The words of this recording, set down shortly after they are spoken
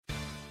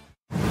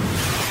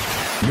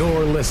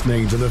You're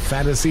listening to the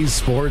Fantasy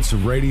Sports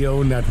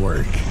Radio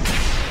Network.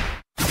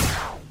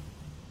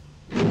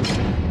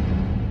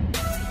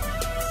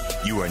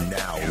 You are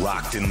now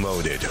locked and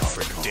loaded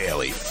for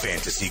Daily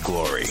Fantasy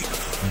Glory.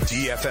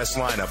 DFS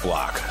Lineup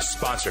Lock,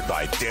 sponsored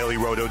by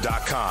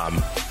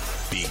DailyRoto.com,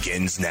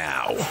 begins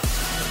now.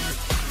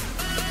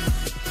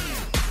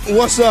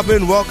 What's up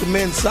and welcome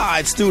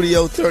inside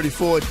Studio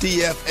 34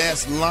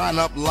 DFS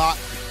Lineup Lock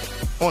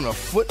on a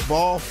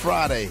Football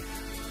Friday.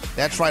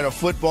 That's right, a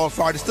Football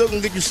Friday. Still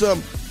going to get you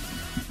some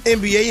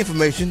NBA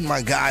information.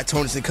 My guy,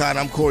 Tony Sincata.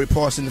 I'm Corey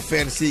Parson, the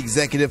fantasy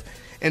executive.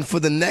 And for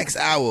the next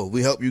hour,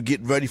 we help you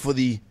get ready for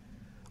the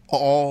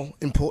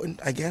all-important,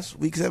 I guess,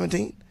 Week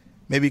 17.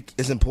 Maybe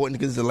it's important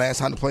because it's the last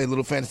time to play a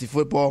little fantasy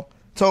football.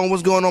 Tone,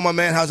 what's going on, my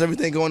man? How's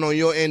everything going on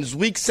your end? It's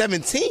Week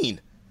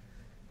 17.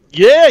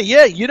 Yeah.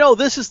 You know,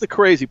 this is the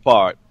crazy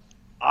part.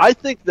 I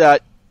think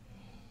that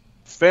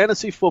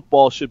fantasy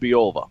football should be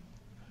over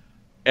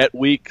at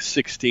Week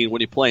 16 when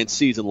you're playing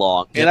season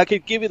long. Yep. And I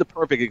could give you the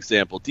perfect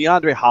example.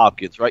 DeAndre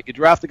Hopkins, right? You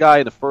draft a guy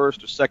in the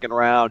first or second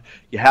round,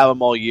 you have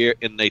him all year,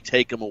 and they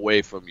take him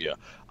away from you.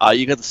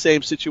 You got the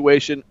same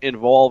situation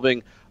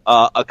involving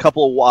a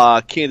couple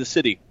of Kansas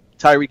City,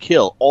 Tyreek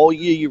Hill. All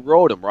year you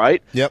rode him,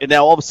 right? Yep. And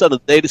now all of a sudden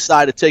they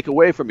decide to take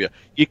away from you.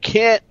 You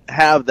can't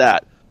have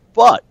that.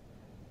 But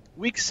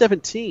Week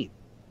 17,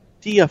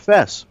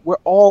 DFS, we're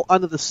all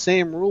under the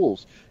same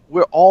rules.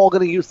 We're all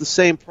going to use the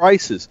same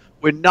prices.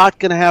 We're not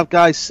going to have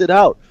guys sit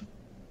out.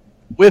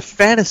 We're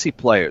fantasy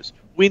players.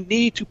 We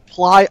need to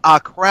ply our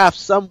craft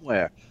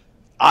somewhere.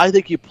 I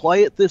think you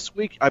play it this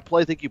week. I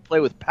think you play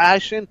with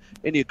passion,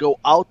 and you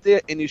go out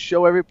there and you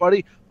show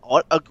everybody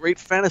what a great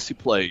fantasy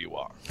player you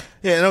are.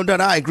 Yeah, no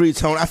doubt. I agree,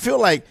 Tone. I feel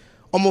like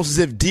almost as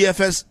if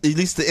DFS, at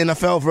least the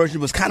NFL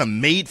version, was kind of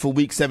made for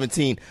Week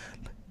 17.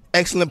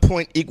 Excellent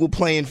point, equal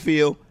playing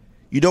field.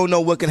 You don't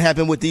know what can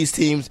happen with these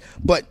teams,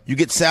 but you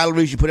get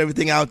salaries, you put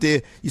everything out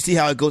there, you see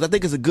how it goes. I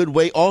think it's a good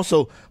way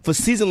also for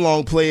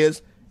season-long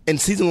players and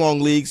season-long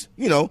leagues.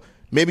 You know,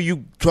 maybe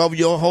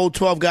your whole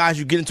 12 guys,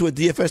 you get into a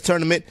DFS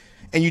tournament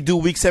and you do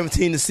Week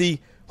 17 to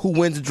see who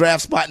wins the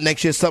draft spot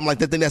next year, something like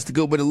that. I think that's the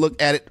good way to look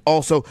at it.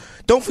 Also,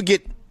 don't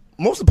forget,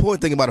 most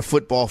important thing about a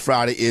Football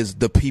Friday is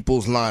the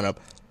people's lineup.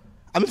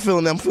 I'm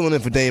filling in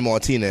for Dane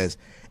Martinez.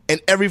 And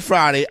every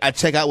Friday, I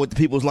check out what the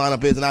people's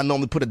lineup is, and I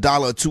normally put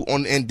 $1 or $2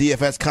 on in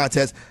DFS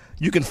contest.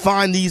 You can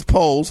find these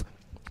polls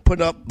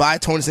put up by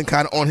Tony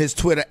Sincata on his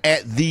Twitter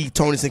at the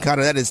Tony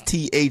Sincata. That is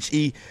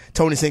THE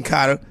Tony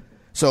Sincata.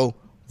 So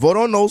vote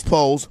on those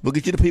polls. We'll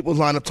get you the people's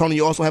lineup. Tony,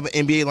 you also have an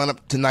NBA lineup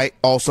tonight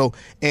also.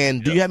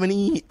 And do you have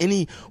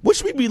any what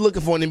should we be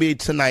looking for in NBA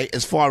tonight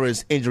as far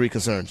as injury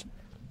concerns?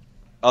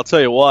 I'll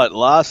tell you what,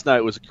 last night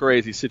was a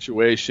crazy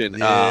situation.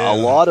 Yeah. A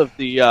lot of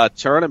the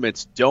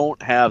tournaments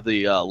don't have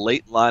the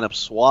late lineup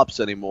swaps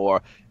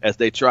anymore as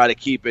they try to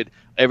keep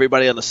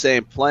everybody on the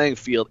same playing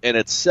field. And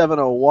at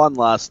 7:01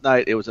 last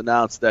night, it was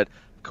announced that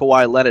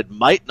Kawhi Leonard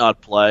might not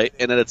play.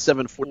 And then at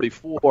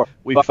 7:44,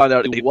 we found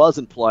out he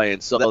wasn't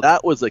playing. So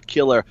that was a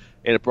killer,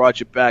 and it brought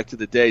you back to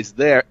the days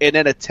there. And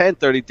then at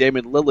 10:30,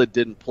 Damian Lillard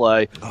didn't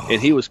play,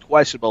 and he was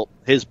questionable.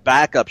 His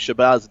backup,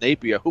 Shabazz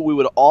Napier, who we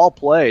would have all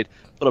played,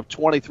 put up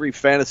 23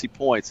 fantasy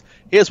points.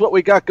 Here's what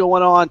we got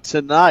going on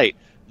tonight.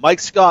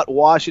 Mike Scott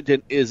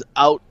Washington is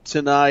out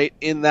tonight.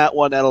 In that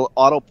one, that'll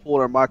Otto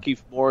Porter and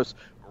Markieff Morris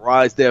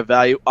rise their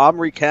value.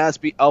 Omri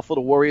Caspi out for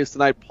the Warriors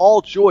tonight.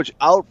 Paul George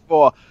out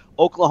for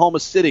Oklahoma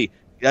City.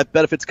 That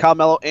benefits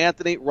Carmelo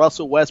Anthony,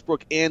 Russell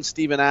Westbrook, and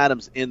Steven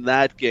Adams in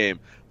that game.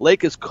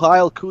 Lakers'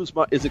 Kyle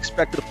Kuzma is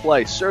expected to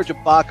play. Serge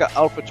Ibaka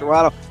out for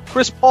Toronto.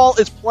 Chris Paul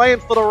is playing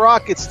for the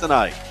Rockets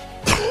tonight.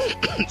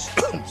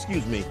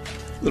 Excuse me.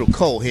 A little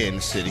cold here in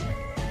the city.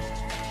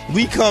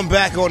 We come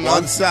back on the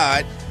other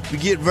side. We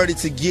get ready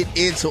to get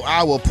into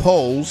our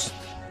polls.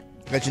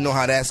 Let you know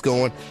how that's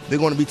going. They're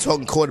going to be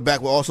talking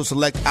quarterback. We'll also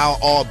select our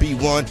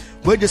RB1.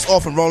 We're just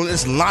off and rolling.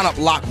 This lineup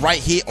lock right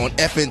here on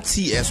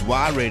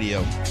FNTSY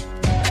Radio.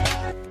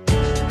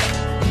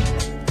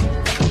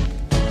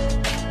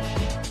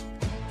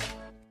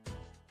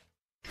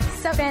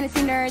 What's up, fantasy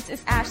nerds?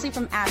 It's Ashley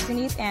from Ashley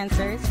Needs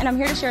Answers, and I'm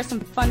here to share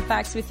some fun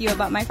facts with you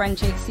about my friend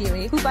Jake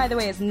Seeley, who, by the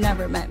way, has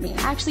never met me.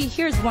 Actually,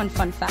 here's one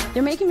fun fact.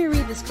 They're making me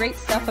read this great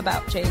stuff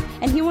about Jake,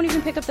 and he won't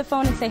even pick up the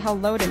phone and say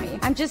hello to me.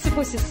 I'm just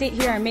supposed to sit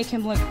here and make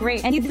him look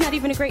great, and he's not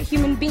even a great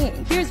human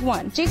being. Here's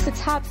one. Jake's a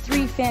top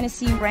 3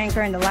 fantasy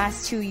ranker in the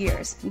last 2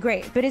 years.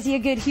 Great. But is he a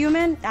good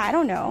human? I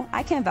don't know.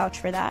 I can't vouch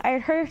for that. I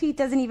heard he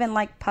doesn't even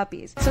like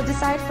puppies. So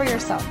decide for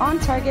yourself. On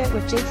Target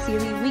with Jake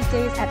Seeley,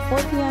 weekdays at 4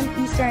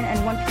 p.m. Eastern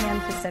and 1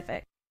 p.m. Pacific.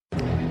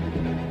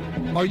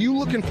 Are you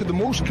looking for the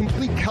most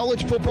complete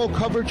college football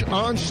coverage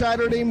on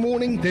Saturday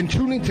morning? Then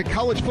tune in to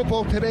College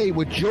Football Today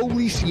with Joe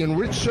Lisi and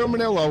Rich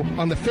Sermonello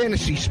on the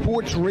Fantasy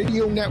Sports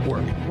Radio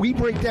Network. We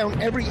break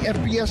down every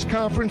FBS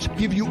conference,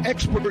 give you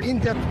expert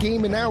in-depth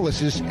game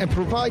analysis, and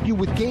provide you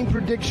with game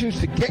predictions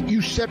to get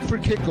you set for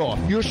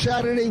kickoff. Your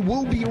Saturday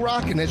will be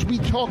rocking as we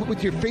talk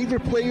with your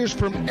favorite players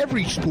from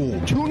every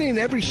school. Tune in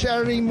every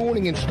Saturday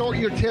morning and start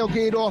your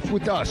tailgate off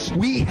with us.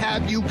 We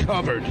have you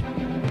covered.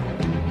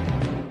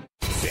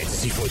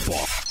 fantasy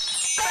football.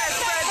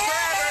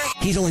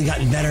 He's only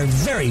gotten better.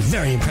 Very,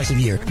 very impressive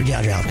year for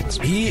DeAndre Hopkins.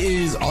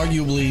 He is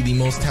arguably the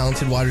most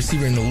talented wide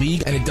receiver in the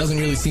league, and it doesn't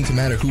really seem to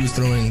matter who's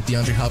throwing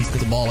DeAndre Hopkins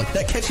the ball. Like,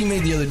 that catch he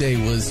made the other day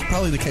was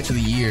probably the catch of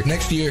the year.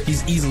 Next year,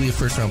 he's easily a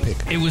first-round pick.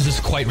 It was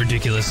just quite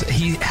ridiculous.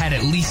 He had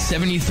at least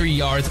 73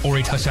 yards or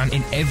a touchdown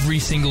in every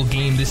single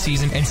game this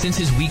season, and since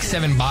his Week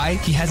 7 bye,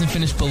 he hasn't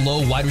finished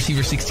below wide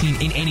receiver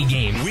 16 in any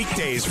game.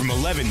 Weekdays from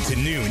 11 to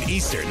noon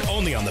Eastern,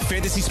 only on the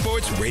Fantasy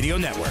Sports Radio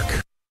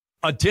Network.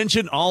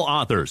 Attention all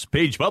authors.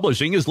 Page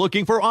Publishing is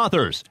looking for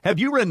authors. Have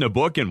you written a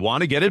book and want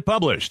to get it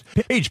published?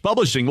 Page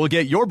Publishing will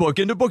get your book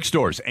into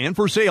bookstores and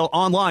for sale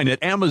online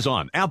at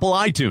Amazon, Apple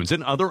iTunes,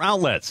 and other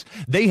outlets.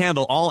 They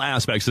handle all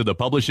aspects of the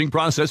publishing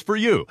process for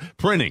you.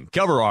 Printing,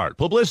 cover art,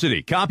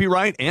 publicity,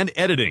 copyright, and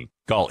editing.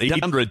 Call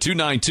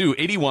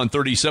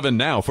 800-292-8137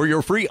 now for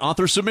your free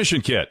author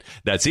submission kit.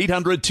 That's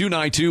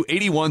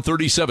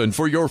 800-292-8137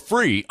 for your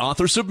free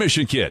author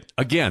submission kit.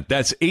 Again,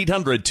 that's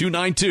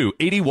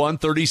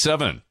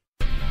 800-292-8137.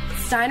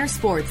 Steiner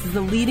Sports is the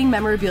leading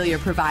memorabilia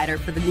provider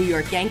for the New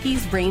York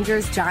Yankees,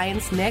 Rangers,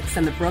 Giants, Knicks,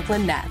 and the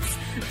Brooklyn Nets.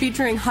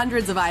 Featuring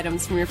hundreds of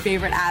items from your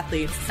favorite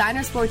athletes,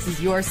 Steiner Sports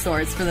is your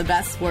source for the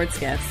best sports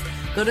gifts.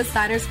 Go to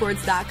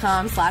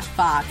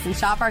steinersports.com/box and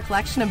shop our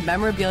collection of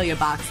memorabilia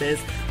boxes,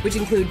 which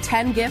include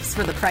 10 gifts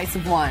for the price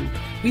of one.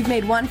 We've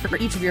made one for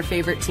each of your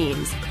favorite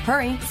teams.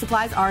 Hurry,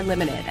 supplies are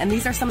limited, and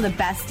these are some of the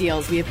best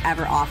deals we have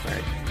ever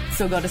offered.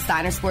 So go to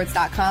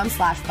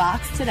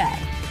steinersports.com/box today.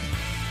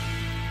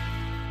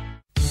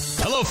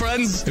 Hello,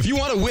 friends. If you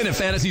want to win at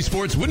fantasy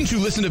sports, wouldn't you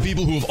listen to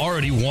people who have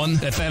already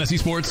won at fantasy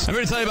sports? I'm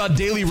going to tell you about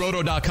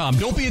DailyRoto.com.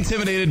 Don't be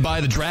intimidated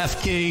by the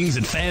DraftKings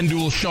and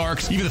FanDuel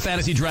Sharks, even the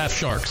Fantasy Draft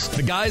Sharks.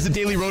 The guys at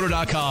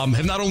DailyRoto.com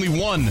have not only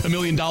won $1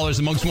 million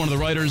amongst one of the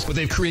writers, but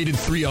they've created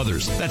 3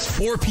 others. That's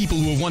 4 people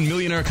who have won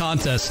millionaire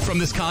contests from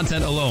this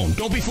content alone.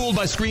 Don't be fooled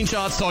by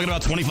screenshots talking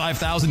about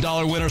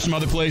 $25,000 winners from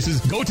other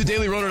places. Go to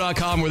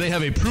DailyRoto.com where they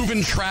have a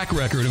proven track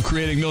record of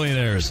creating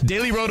millionaires.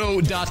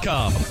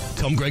 DailyRoto.com.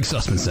 Tell them Greg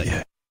Sussman sent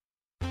you.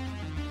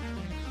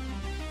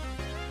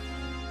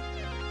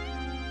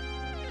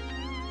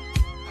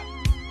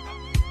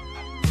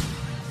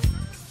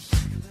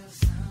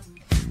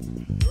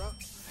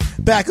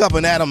 Back up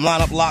and Adam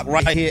lineup lock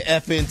right here,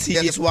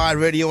 FNTSY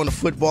Radio on the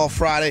Football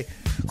Friday.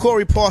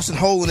 Corey Parson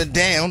holding it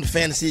down,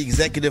 fantasy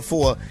executive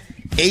for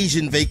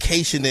Asian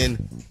Vacation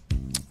in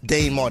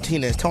Dane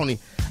Martinez. Tony,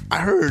 I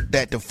heard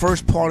that the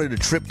first part of the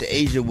trip to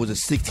Asia was a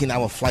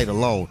 16-hour flight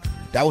alone.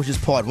 That was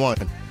just part one.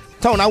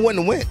 Tony, I wouldn't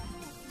have went.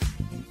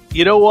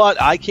 You know what?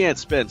 I can't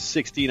spend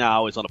 16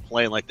 hours on a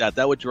plane like that.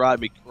 That would drive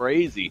me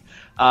crazy.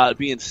 It'd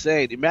be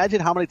insane. Imagine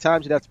how many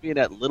times you'd have to be in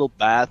that little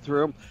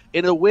bathroom.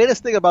 And the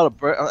weirdest thing about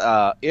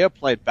an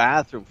airplane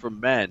bathroom, for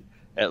men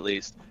at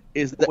least,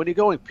 is that when you're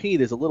going pee,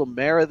 there's a little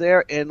mirror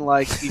there, and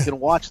like you can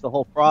watch the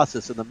whole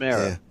process in the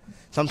mirror. Yeah.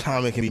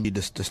 Sometimes it can be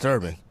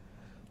disturbing.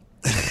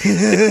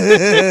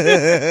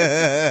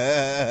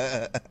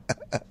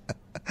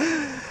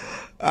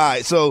 All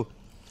right, so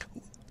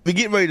we're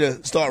getting ready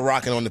to start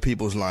rocking on the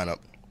people's lineup.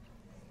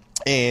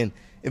 And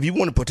if you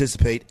want to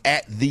participate,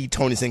 at the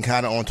Tony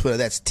Sincata on Twitter,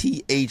 that's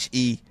THE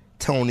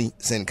Tony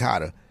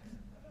Sincata.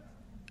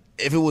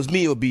 If it was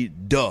me, it would be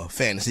the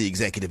fantasy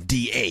executive,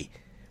 DA.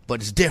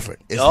 But it's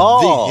different. It's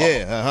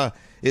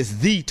It's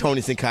the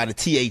Tony Sincata,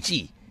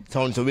 THE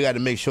Tony. So we got to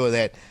make sure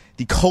that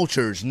the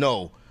cultures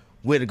know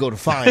where to go to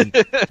find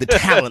the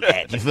talent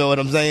at. You feel what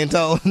I'm saying,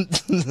 Tone?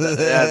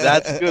 Yeah,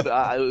 that's good.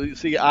 I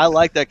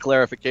like that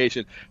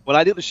clarification. When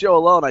I do the show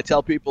alone, I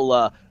tell people,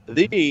 I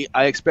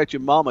expect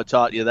your mama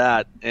taught you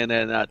that. And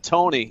then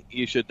Tony,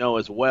 you should know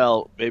as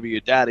well. Maybe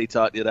your daddy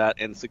taught you that.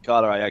 And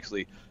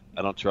Sincata,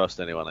 I don't trust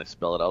anyone. I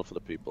spell it out for the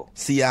people.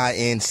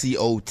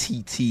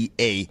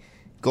 CINCOTTA.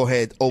 Go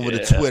ahead over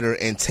to Twitter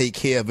and take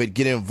care of it.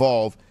 Get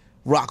involved.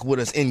 Rock with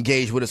us.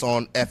 Engage with us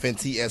on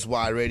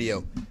FNTSY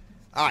Radio.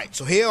 All right,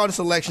 so here are the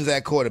selections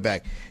at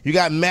quarterback. You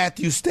got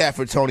Matthew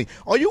Stafford, Tony.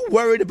 Are you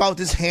worried about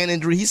this hand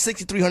injury? He's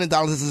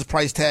 $6,300 is his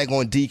price tag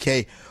on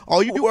DK.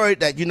 Are you worried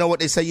that,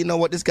 they say,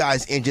 this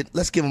guy's injured.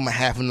 Let's give him a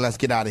half and let's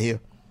get out of here?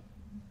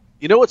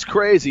 You know what's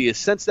crazy is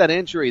since that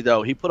injury,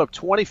 though, he put up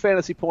 20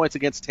 fantasy points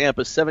against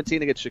Tampa,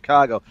 17 against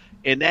Chicago,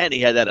 and then he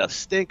had a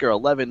stinker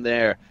 11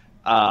 there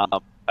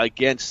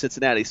against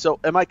Cincinnati. So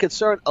am I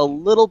concerned? A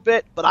little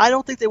bit, but I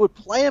don't think they would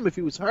play him if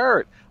he was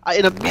hurt.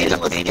 In a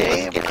meaningless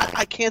game,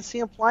 I can't see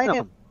him playing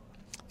him.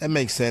 That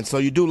makes sense. So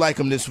you do like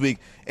him this week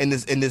in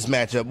this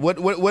matchup.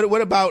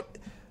 What about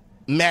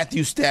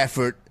Matthew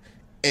Stafford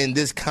in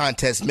this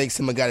contest makes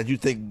him a guy that you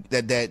think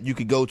that you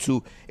could go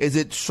to? Is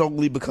it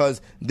solely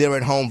because they're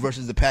at home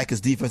versus the Packers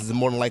defense is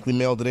more than likely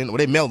mailed it in? Well,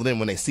 they mailed it in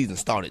when their season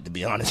started, to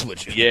be honest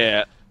with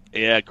you.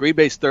 Yeah, Green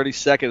Bay's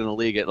 32nd in the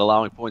league at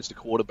allowing points to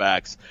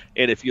quarterbacks.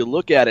 And if you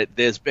look at it,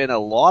 there's been a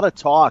lot of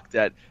talk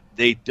that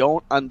they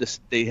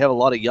have a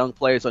lot of young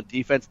players on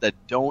defense that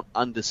don't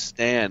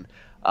understand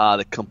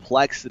the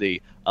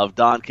complexity of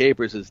Don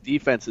Capers'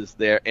 defenses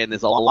there, and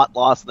there's a lot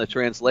lost in the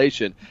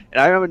translation.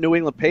 And I remember New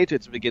England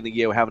Patriots at the beginning of the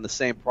year were having the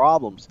same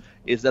problems,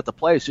 is that the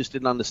players just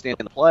didn't understand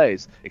the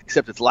plays,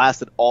 except it's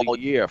lasted all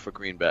year for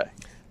Green Bay.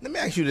 Let me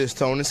ask you this,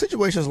 Tone. In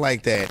situations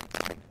like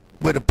that,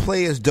 where the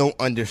players don't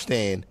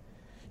understand,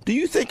 do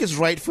you think it's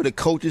right for the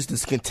coaches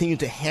to continue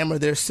to hammer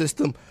their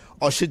system,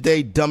 or should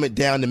they dumb it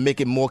down to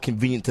make it more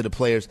convenient to the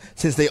players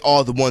since they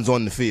are the ones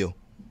on the field?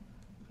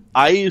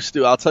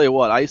 I'll tell you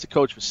what, I used to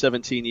coach for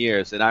 17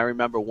 years, and I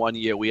remember one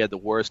year we had the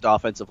worst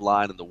offensive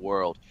line in the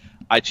world.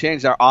 I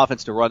changed our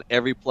offense to run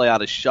every play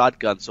out of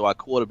shotgun so our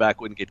quarterback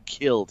wouldn't get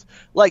killed.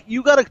 Like,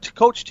 you got to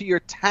coach to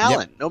your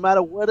talent, no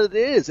matter what it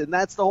is, and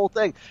that's the whole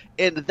thing.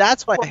 And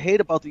that's what I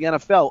hate about the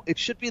NFL. It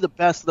should be the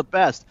best of the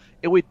best,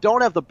 and we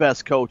don't have the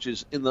best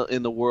coaches in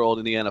the world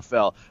in the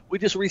NFL. We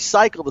just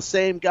recycle the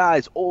same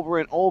guys over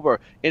and over.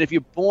 And if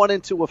you're born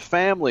into a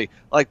family,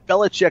 like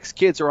Belichick's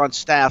kids are on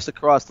staffs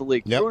across the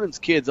league, Gruden's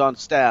kids on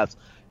staffs,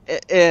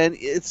 and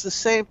it's the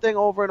same thing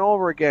over and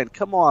over again.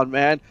 Come on,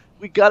 man.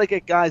 We got to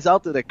get guys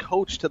out there that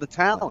coach to the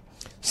talent.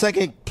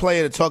 Second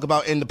player to talk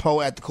about in the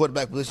poll at the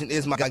quarterback position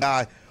is my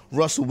guy,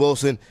 Russell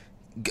Wilson.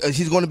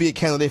 He's going to be a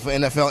candidate for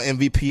NFL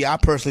MVP. I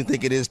personally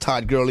think it is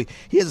Todd Gurley.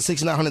 He has a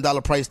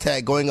 $6,900 price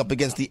tag going up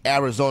against the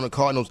Arizona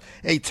Cardinals.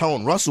 Hey,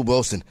 Tone, Russell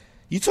Wilson,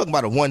 you talking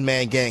about a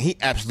one-man gang. He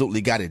absolutely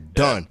got it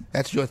done.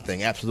 That's your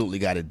thing, absolutely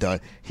got it done.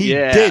 He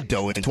did,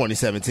 though, in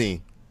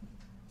 2017.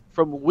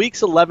 From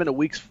weeks 11 to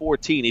weeks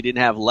 14, he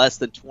didn't have less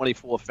than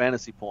 24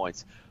 fantasy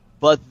points.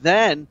 But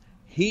then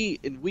he,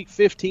 in week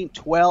 15,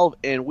 12,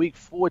 and week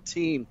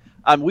 16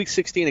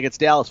 against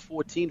Dallas,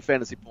 14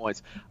 fantasy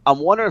points. I'm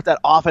wondering if that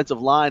offensive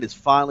line is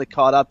finally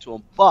caught up to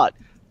him. But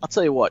I'll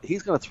tell you what,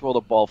 he's going to throw the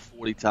ball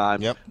 40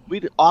 times.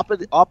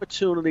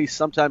 Opportunity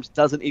sometimes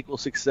doesn't equal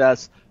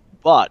success,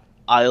 but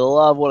I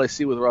love what I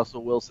see with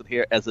Russell Wilson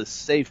here as a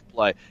safe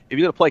play. If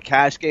you're going to play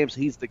cash games,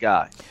 he's the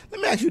guy.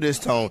 Let me ask you this,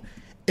 Tone.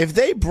 If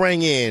they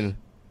bring in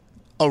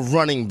a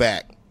running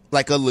back,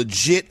 like a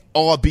legit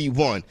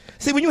RB1.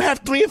 See, when you have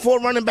 3 and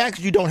 4 running backs,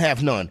 you don't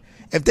have none.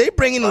 If they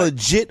bring in a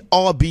legit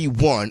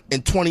RB1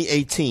 in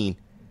 2018,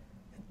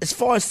 as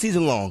far as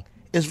season long,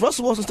 is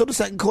Russell Wilson still the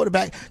second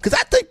quarterback? Because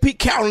I think Pete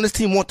Carroll and this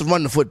team want to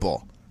run the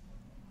football.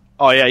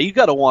 Oh, yeah, you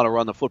got to want to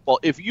run the football.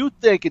 If you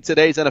think in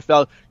today's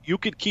NFL you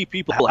could keep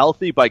people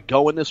healthy by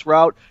going this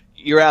route,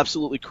 you're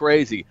absolutely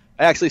crazy.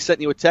 I actually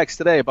sent you a text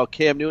today about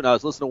Cam Newton. I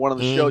was listening to one of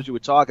the shows you were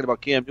talking about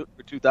Cam Newton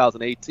for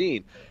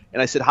 2018.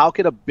 And I said, how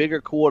can a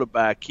bigger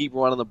quarterback keep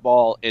running the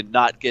ball and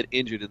not get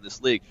injured in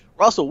this league?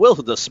 Russell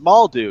Wilson's a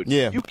small dude.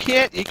 Yeah. You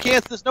can't,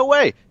 there's no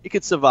way he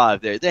could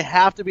survive there. They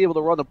have to be able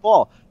to run the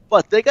ball.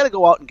 But they got to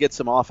go out and get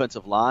some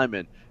offensive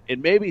linemen.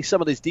 And maybe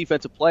some of these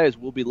defensive players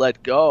will be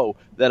let go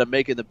that are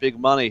making the big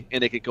money,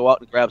 and they could go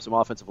out and grab some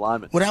offensive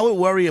linemen. What I would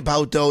worry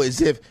about, though,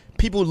 is if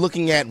people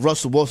looking at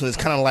Russell Wilson as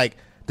kind of like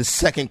the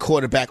second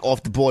quarterback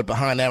off the board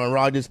behind Aaron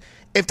Rodgers.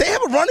 If they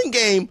have a running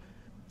game,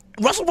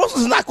 Russell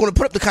Wilson's not going to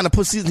put up the kind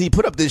of season he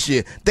put up this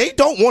year. They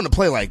don't want to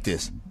play like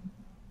this.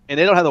 And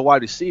they don't have the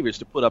wide receivers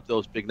to put up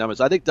those big numbers.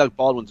 I think Doug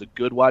Baldwin's a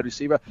good wide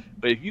receiver,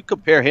 but if you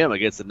compare him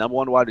against the number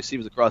one wide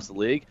receivers across the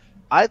league,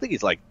 I think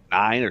he's like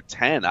 9 or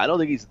 10. I don't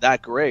think he's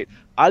that great.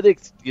 I think,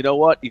 you know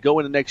what, you go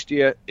into next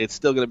year, it's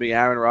still going to be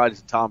Aaron Rodgers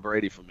and Tom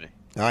Brady for me.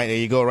 All right, there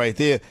you go right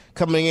there.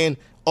 Coming in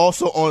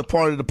also on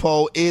part of the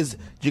poll is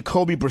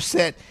Jacoby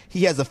Brissett.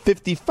 He has a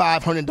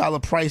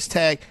 $5,500 price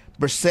tag.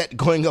 Brissett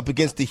going up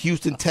against the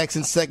Houston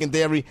Texans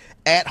secondary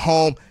at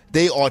home.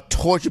 They are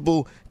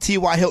torchable.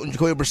 T.Y. Hilton,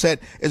 Jacoby Brissett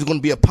is going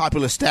to be a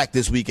popular stack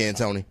this weekend,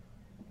 Tony.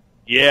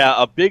 Yeah,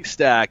 a big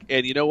stack.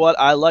 And you know what?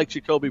 I like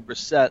Jacoby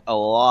Brissett a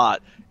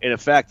lot. And, in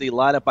fact, the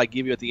lineup I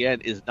give you at the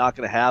end is not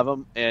going to have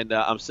him. And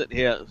I'm sitting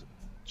here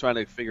trying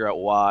to figure out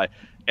why.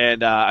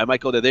 And I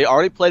might go there. They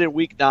already played in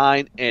Week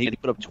 9, and he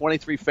put up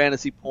 23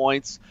 fantasy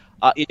points.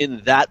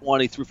 In that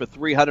one, he threw for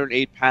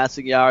 308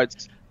 passing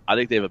yards. I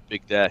think they have a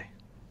big day.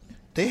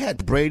 They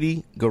had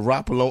Brady,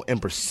 Garoppolo,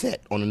 and Brissett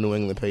on the New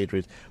England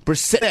Patriots.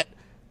 Brissett,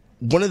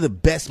 one of the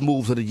best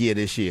moves of the year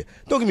this year.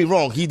 Don't get me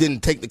wrong, he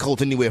didn't take the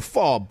Colts anywhere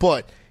far,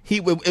 but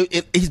he's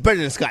better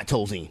than Scott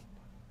Tolzien.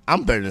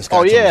 I'm better than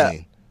Scott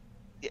Tolzien.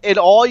 And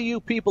all you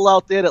people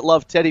out there that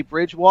love Teddy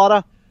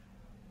Bridgewater,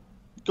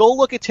 go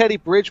look at Teddy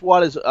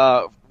Bridgewater's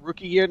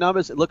rookie year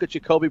numbers and look at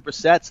Jacoby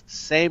Brissett's.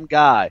 Same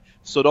guy.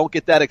 So don't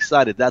get that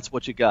excited. That's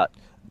what you got.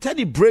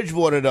 Teddy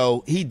Bridgewater,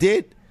 though, he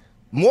did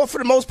more for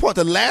the most part.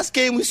 The last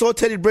game we saw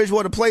Teddy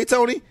Bridgewater play,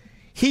 Tony,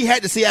 he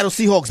had the Seattle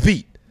Seahawks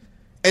beat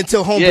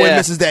until homeboy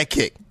misses that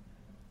kick.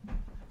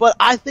 But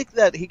I think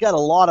that he got a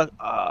lot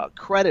of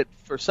credit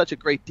for such a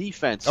great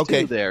defense,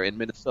 too, there in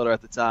Minnesota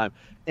at the time.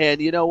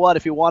 And you know what?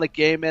 If you want a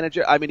game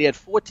manager, I mean, he had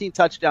 14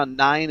 touchdowns,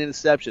 9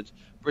 interceptions.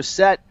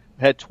 Brissett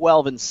had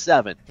 12 and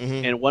 7,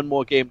 and one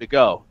more game to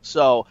go.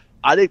 So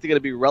I think they're going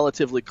to be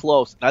relatively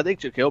close. And I think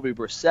Jacoby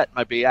Brissett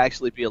might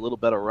actually be a little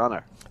better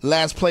runner.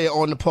 Last player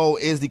on the poll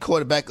is the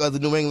quarterback of the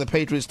New England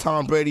Patriots,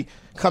 Tom Brady,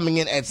 coming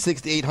in at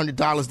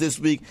 $6,800 this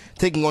week,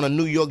 taking on a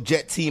New York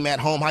Jet team at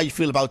home. How you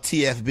feel about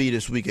TFB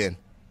this weekend?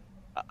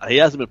 He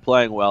hasn't been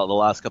playing well the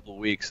last couple of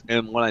weeks.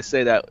 And when I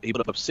say that, he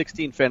put up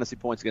 16 fantasy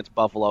points against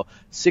Buffalo,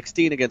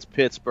 16 against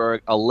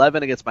Pittsburgh,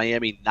 11 against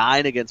Miami,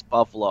 9 against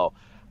Buffalo.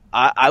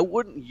 I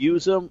wouldn't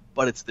use him,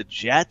 but it's the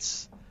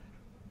Jets.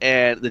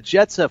 And the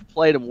Jets have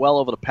played him well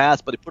over the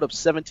past, but he put up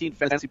 17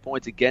 fantasy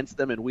points against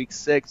them in Week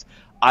 6.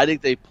 I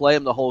think they play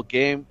him the whole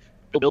game.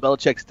 Bill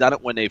Belichick's done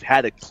it when they've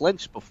had it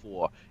clinched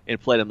before and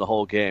played him the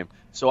whole game.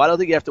 So I don't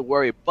think you have to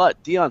worry.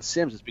 But Deion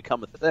Sims has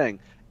become a thing,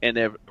 and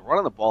they're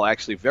running the ball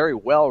actually very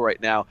well right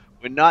now.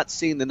 We're not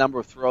seeing the number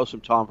of throws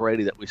from Tom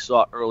Brady that we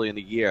saw early in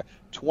the year.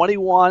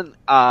 21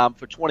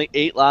 for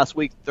 28 last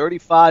week,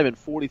 35 and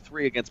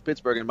 43 against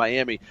Pittsburgh and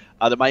Miami.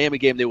 The Miami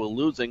game they were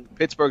losing.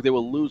 Pittsburgh, they were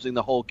losing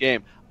the whole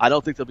game. I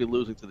don't think they'll be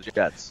losing to the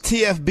Jets.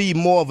 TFB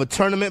more of a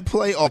tournament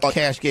play or a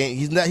cash game?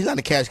 He's not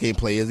a cash game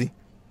play, is he?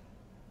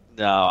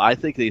 No, I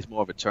think he's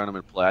more of a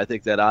tournament play. I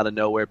think that out of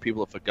nowhere,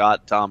 people have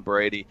forgot Tom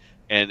Brady,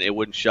 and it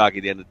wouldn't shock you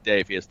at the end of the day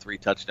if he has 3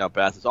 touchdown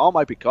passes. All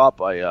might be caught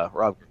by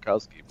Rob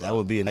Gronkowski. That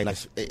would be a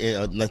nice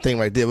thing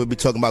right there. We'll be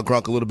talking about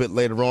Gronk a little bit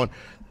later on.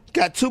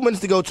 Got 2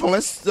 minutes to go, Tony.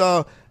 Let's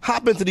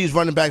hop into these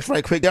running backs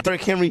right quick.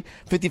 Derrick Henry,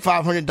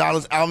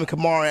 $5,500. Alvin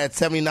Kamara at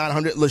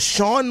 $7,900.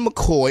 LaShawn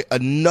McCoy,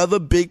 another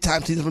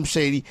big-time season from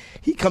Shady.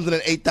 He comes in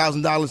at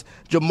 $8,000.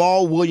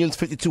 Jamal Williams,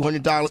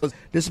 $5,200.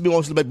 This will be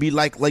also be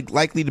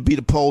likely to be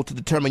the poll to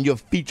determine your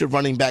feature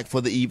running back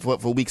for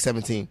Week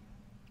 17.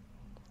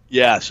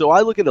 Yeah, so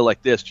I look at it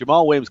like this.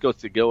 Jamal Williams goes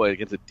to go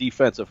against a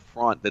defensive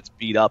front that's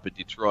beat up in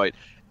Detroit.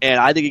 And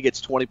I think he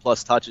gets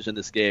 20-plus touches in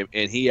this game,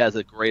 and he has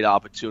a great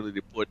opportunity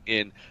to put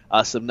in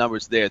some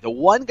numbers there. The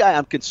one guy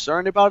I'm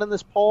concerned about in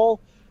this poll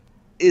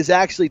is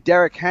actually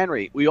Derrick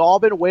Henry. We've all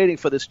been waiting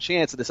for this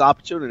chance and this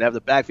opportunity to have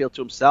the backfield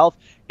to himself,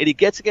 and he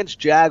gets against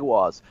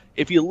Jaguars.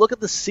 If you look at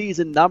the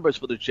season numbers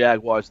for the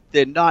Jaguars,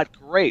 they're not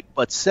great.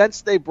 But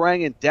since they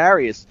bring in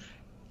Darius,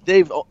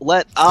 they've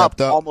let up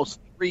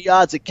almost 3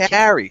 yards a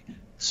carry.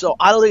 So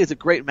I don't think it's a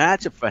great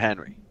matchup for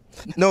Henry.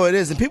 No, it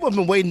is. And people have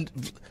been waiting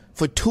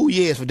for 2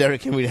 years for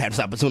Derrick Henry to have this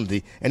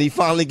opportunity, and he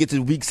finally gets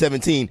to Week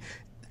 17.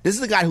 This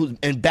is a guy who's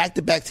in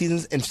back-to-back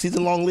seasons and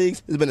season-long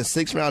leagues has been a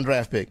 6th-round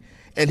draft pick,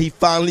 and he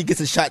finally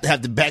gets a shot to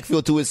have the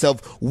backfield to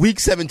himself Week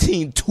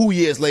 17, 2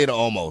 years later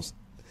almost.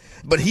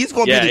 But he's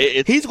going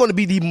to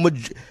be the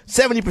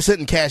 70%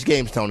 in cash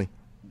games, Tony.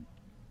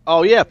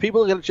 Oh, yeah,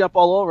 people are going to jump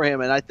all over him,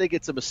 and I think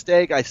it's a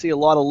mistake. I see a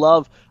lot of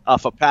love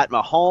for Pat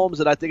Mahomes,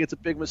 and I think it's a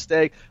big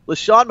mistake.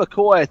 LaShawn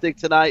McCoy, I think,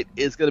 tonight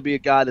is going to be a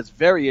guy that's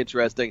very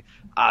interesting.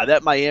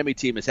 That Miami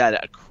team has had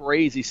a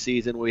crazy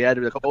season. We had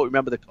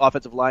remember the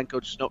offensive line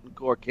coach Snowden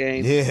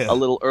Corkane a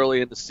little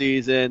early in the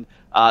season.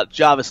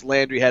 Jarvis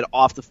Landry had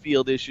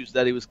off-the-field issues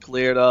that he was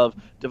cleared of.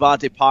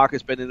 Devontae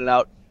Parker's been in and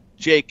out.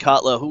 Jay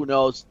Cutler, who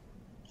knows?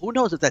 Who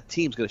knows if that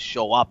team's going to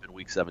show up in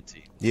Week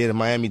 17? Yeah, the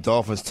Miami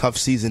Dolphins, tough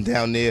season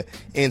down there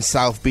in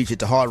South Beach at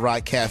the Hard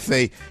Rock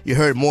Cafe. You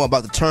heard more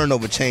about the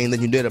turnover chain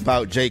than you did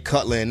about Jay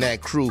Cutler and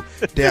that crew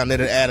down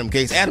there at Adam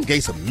Gase. Adam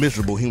Gase, a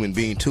miserable human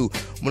being, too.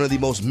 One of the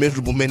most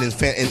miserable men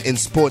in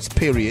sports,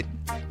 period.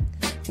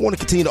 We want to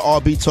continue the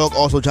RB talk.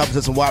 Also, drop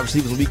us some wide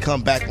receivers when we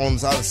come back on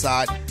this other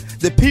side.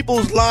 The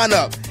People's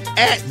Lineup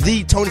at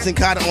the Tony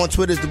Sincata on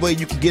Twitter is the way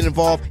you can get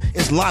involved.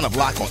 It's Lineup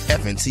Lock on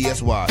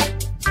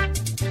FNTSY.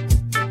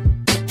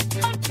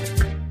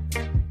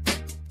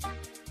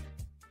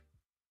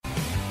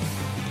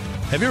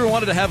 Have you ever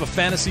wanted to have a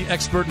fantasy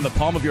expert in the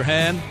palm of your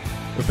hand?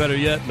 Or better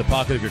yet, in the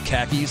pocket of your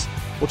khakis?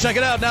 Well, check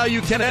it out. Now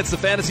you can. It's the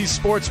Fantasy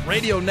Sports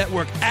Radio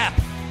Network app.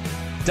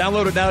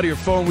 Download it now to your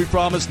phone. We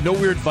promise no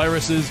weird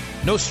viruses,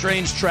 no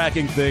strange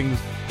tracking things.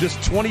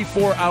 Just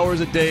 24 hours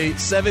a day,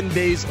 7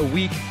 days a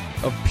week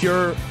of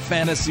pure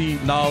fantasy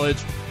knowledge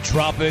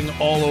dropping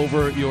all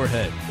over your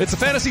head. It's the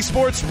Fantasy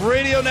Sports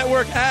Radio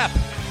Network app.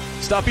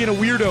 Stop being a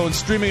weirdo and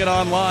streaming it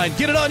online.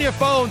 Get it on your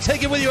phone.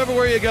 Take it with you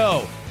everywhere you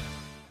go.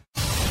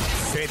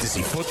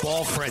 Fantasy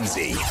Football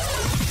Frenzy.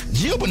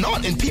 Gio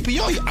Bernard in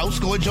PPR, he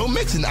outscored Joe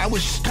Mixon. I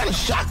was kind of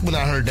shocked when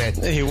I heard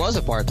that. He was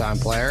a part-time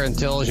player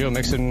until Joe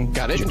Mixon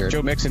got injured.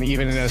 Joe Mixon,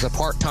 even as a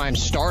part-time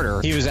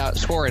starter, he was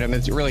outscoring him.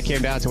 It really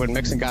came down to when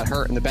Mixon got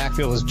hurt and the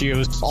backfield was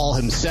Gio's all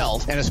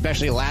himself, and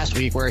especially last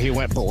week where he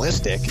went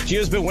ballistic.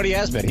 Gio's been what he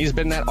has been. He's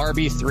been that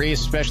RB3,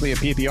 especially a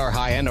PPR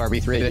high-end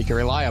RB3 that you can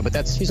rely on, but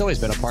he's always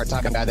been a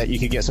part-time guy that you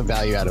could get some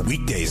value out of.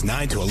 Weekdays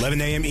 9 to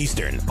 11 a.m.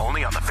 Eastern,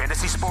 only on the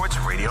Fantasy Sports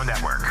Radio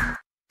Network.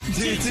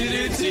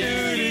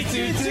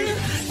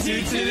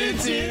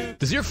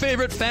 Does your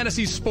favorite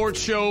fantasy sports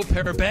show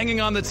pair banging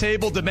on the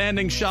table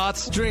demanding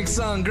shots? Drinks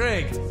on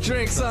Greg.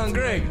 Drinks on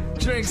Greg.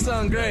 Drinks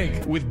on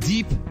Greg. With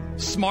deep,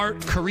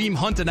 smart Kareem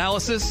Hunt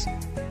analysis?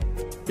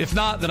 If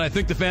not, then I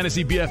think the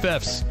Fantasy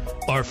BFFs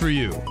are for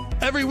you.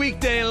 Every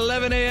weekday at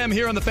 11 a.m.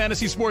 here on the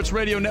Fantasy Sports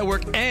Radio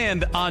Network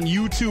and on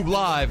YouTube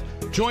Live.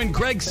 Join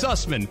Greg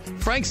Sussman,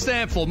 Frank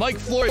Stanfield, Mike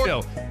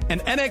Florio, and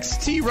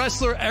NXT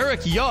wrestler Eric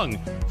Young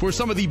for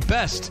some of the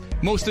best,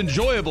 most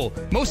enjoyable,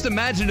 most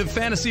imaginative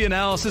fantasy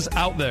analysis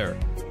out there.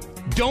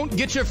 Don't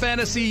get your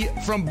fantasy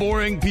from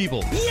boring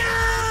people.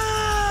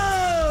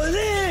 Yo!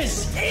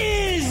 This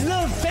is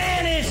the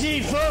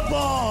Fantasy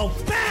Football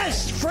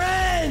Best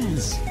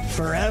Friends!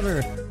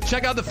 forever.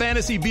 Check out the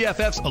Fantasy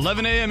BFFs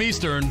 11 a.m.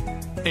 Eastern,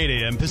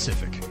 8 a.m.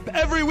 Pacific.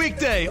 Every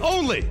weekday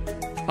only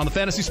on the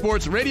Fantasy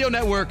Sports Radio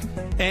Network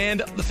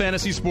and the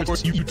Fantasy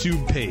Sports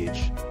YouTube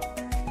page.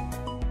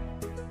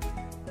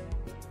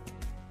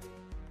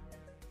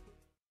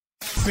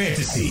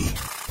 Fantasy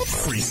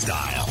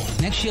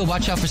Freestyle. Next year,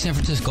 watch out for San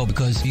Francisco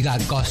because you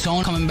got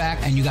Garcon coming back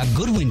and you got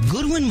Goodwin.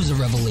 Goodwin was a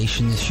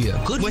revelation this year.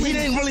 Well, he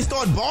didn't really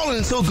start balling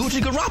until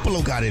Gucci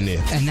Garoppolo got in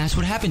there. And that's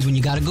what happens when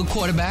you got a good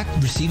quarterback.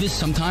 Receivers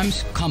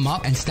sometimes come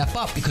up and step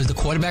up because the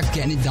quarterback's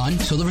getting it done,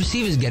 so the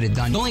receivers get it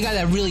done. The only guy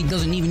that really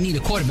doesn't even need a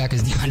quarterback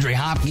is DeAndre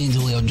Hopkins,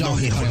 Julio Jones. No,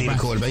 he don't need a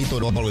quarterback. He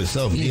threw the ball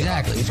himself.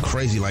 Exactly. It's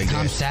crazy like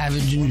Tom that.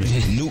 Savage.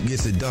 Nuke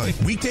gets it done.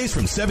 Weekdays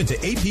from 7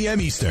 to 8 p.m.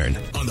 Eastern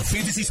on the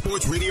Fantasy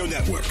Sports Radio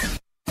Network.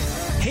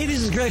 Hey,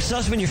 this is Greg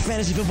Sussman, your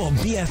fantasy football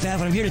BFF,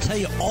 and I'm here to tell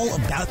you all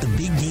about the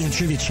Big Game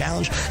Trivia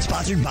Challenge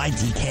sponsored by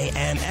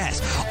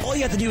DKMS. All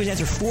you have to do is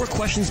answer 4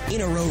 questions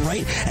in a row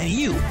right, and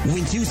you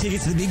win 2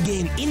 tickets to the big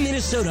game in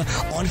Minnesota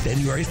on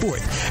February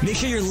 4th. Make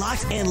sure you're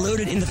locked and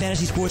loaded in the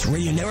Fantasy Sports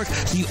Radio Network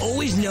so you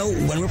always know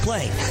when we're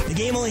playing. The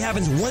game only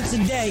happens once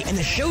a day, and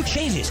the show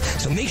changes,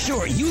 so make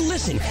sure you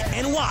listen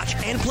and watch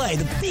and play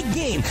the Big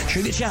Game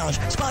Trivia Challenge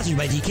sponsored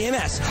by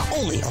DKMS,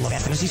 only on the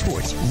Fantasy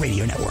Sports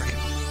Radio Network.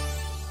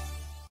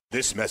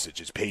 This message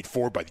is paid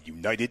for by the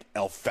United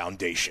Elf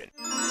Foundation.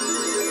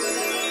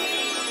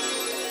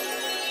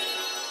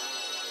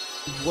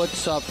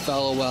 What's up,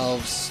 fellow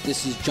elves?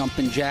 This is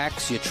Jumpin'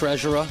 Jacks, your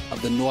treasurer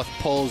of the North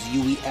Pole's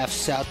UEF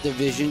South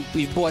Division.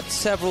 We've bought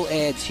several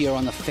ads here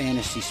on the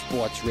Fantasy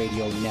Sports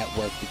Radio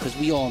Network because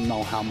we all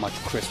know how much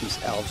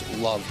Christmas elves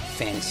love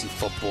fantasy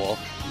football.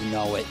 You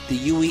know it. The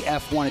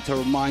UEF wanted to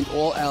remind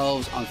all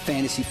elves on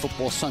Fantasy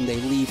Football Sunday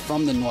Leave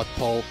from the North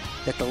Pole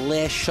that the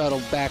last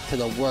shuttle back to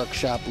the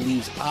workshop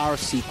leaves our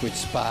secret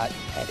spot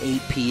at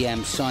 8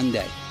 p.m.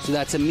 Sunday. So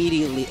that's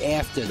immediately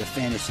after the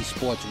Fantasy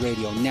Sports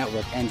Radio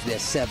Network ends their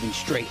 7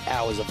 straight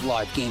hours of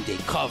live game day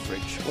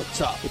coverage.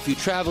 What's up? If you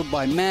traveled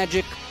by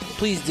magic,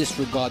 please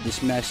disregard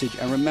this message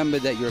and remember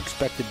that you're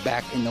expected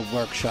back in the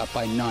workshop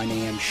by 9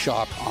 a.m.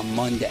 sharp on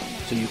Monday.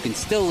 So you can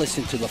still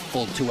listen to the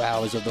full 2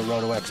 hours of the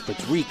Roto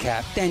Experts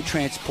recap, then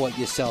transport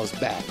yourselves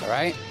back, all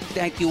right?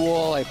 Thank you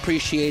all. I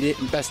appreciate it.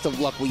 And best of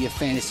luck with your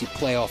fantasy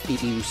playoff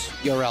teams.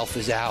 Your elf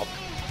is out.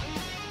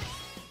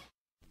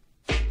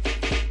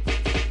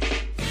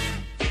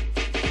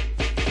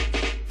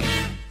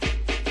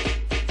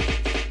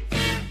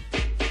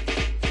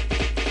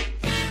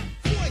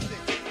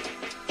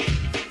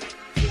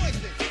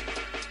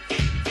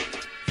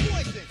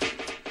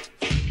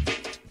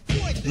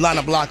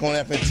 Lineup block on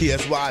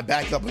FNTSY.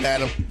 Back up and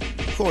at him.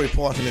 Corey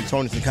Parson and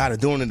Tony Sakata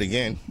doing it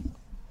again.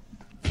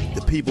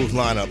 The people's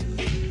lineup.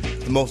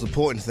 The most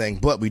important thing.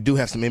 But we do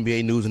have some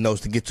NBA news and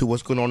notes to get to.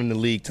 What's going on in the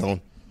league, Tone?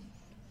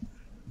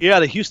 Yeah,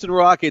 the Houston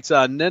Rockets,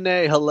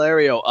 Nene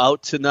Hilario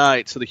out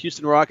tonight. So the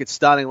Houston Rockets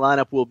starting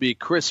lineup will be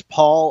Chris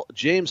Paul,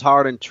 James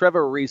Harden,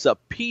 Trevor Ariza,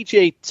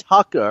 P.J.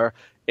 Tucker,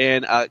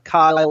 and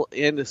Kyle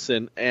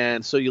Anderson.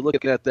 And so you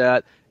look at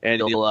that, and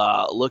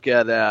you'll look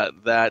at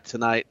that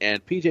tonight.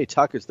 And P.J.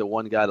 Tucker's the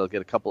one guy that'll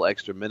get a couple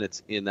extra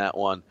minutes in that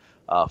one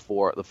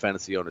for the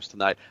fantasy owners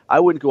tonight. I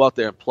wouldn't go out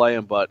there and play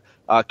him, but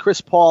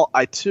Chris Paul,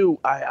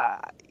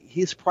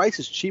 his price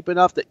is cheap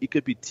enough that you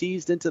could be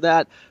teased into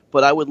that,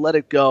 but I would let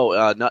it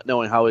go, not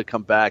knowing how he'd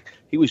come back.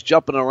 He was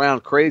jumping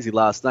around crazy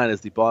last night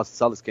as the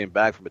Boston Celtics came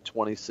back from a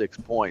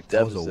 26-point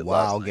deficit. That was a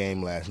wild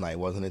game last night,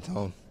 wasn't it,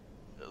 Tone?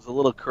 It was a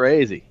little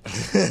crazy.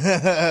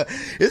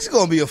 It's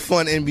going to be a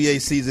fun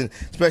NBA season,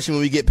 especially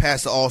when we get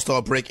past the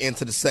All-Star break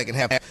into the second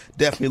half.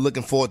 Definitely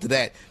looking forward to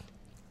that.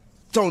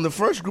 Tone, the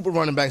first group of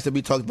running backs that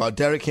we talked about,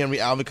 Derrick Henry,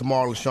 Alvin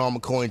Kamara, LaShawn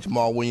McCoy, and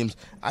Jamal Williams,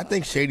 I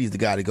think Shady's the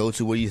guy to go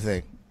to. What do you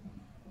think?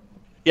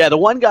 Yeah, the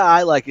one guy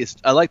I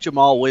like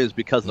Jamal Williams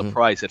because of the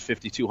price at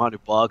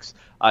 $5,200.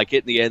 I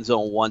get in the end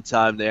zone one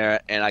time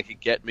there, and I could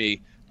get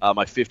me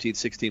my 15,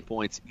 16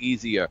 points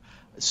easier.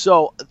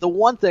 So the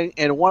one thing,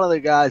 and one of the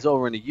guys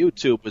over in the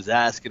YouTube was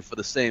asking for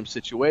the same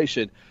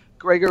situation,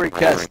 Gregory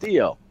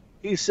Castillo.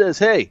 He says,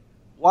 hey,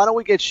 why don't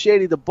we get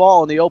Shady the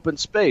ball in the open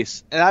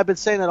space? And I've been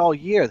saying that all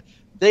year.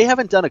 They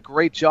haven't done a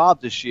great job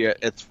this year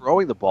at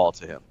throwing the ball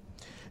to him.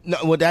 No,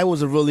 well, that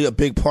was really a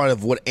big part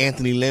of what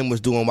Anthony Lynn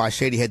was doing while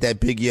Shady had that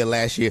big year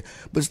last year.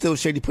 But still,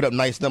 Shady put up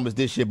nice numbers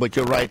this year. But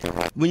you're right.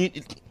 We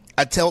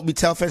tell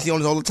fantasy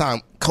owners all the time,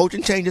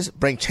 coaching changes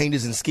bring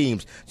changes in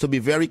schemes. So be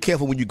very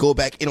careful when you go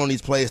back in on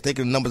these players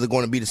thinking the numbers are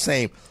going to be the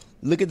same.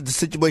 Look at the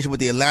situation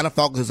with the Atlanta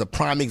Falcons as a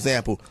prime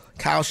example.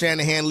 Kyle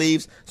Shanahan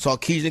leaves.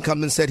 Sarkisian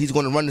comes and said he's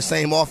going to run the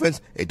same offense.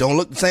 It don't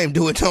look the same,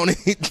 do it, Tony?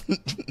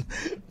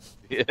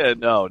 Yeah,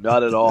 no,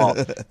 not at all.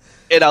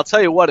 And I'll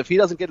tell you what, if he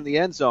doesn't get in the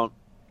end zone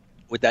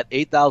with that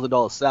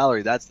 $8,000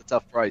 salary, that's the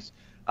tough price.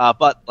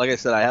 But like I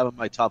said, I have him in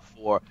my top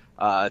 4.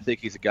 I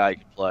think he's a guy who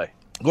can play.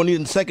 Going to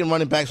need a second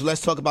running back, so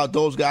let's talk about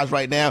those guys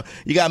right now.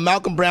 You got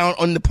Malcolm Brown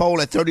on the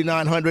poll at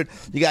 3,900.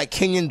 You got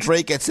Kenyon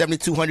Drake at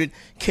 7,200.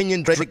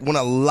 Kenyon Drake won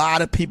a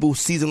lot of people's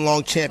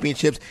season-long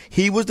championships.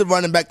 He was the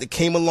running back that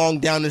came along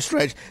down the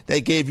stretch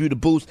that gave you the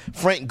boost.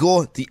 Frank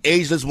Gore, the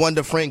ageless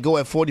wonder, Frank Gore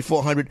at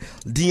 4,400.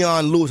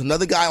 Dion Lewis,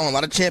 another guy on a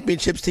lot of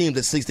championships teams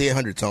at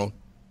 6,800, Tone.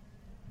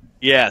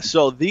 Yeah,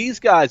 so these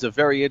guys are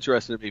very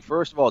interesting to me.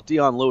 First of all,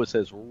 Dion Lewis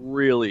has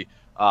really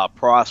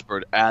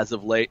prospered as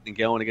of late and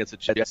going against the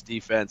Jets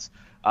defense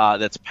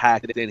that's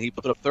packed in. He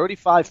put up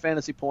 35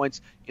 fantasy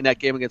points in that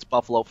game against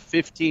Buffalo,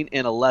 15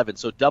 and 11.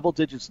 So double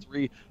digits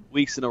 3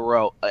 weeks in a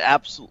row. I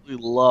absolutely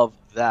love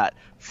that.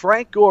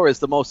 Frank Gore is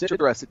the most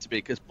interesting to me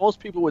because most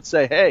people would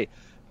say, hey,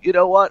 you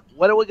know what?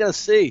 When are we going to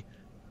see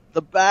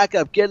the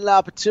backup get an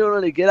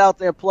opportunity, get out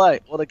there and play?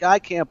 Well, the guy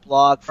can't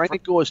block.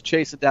 Frank Gore is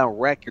chasing down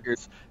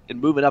records and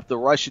moving up the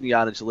rushing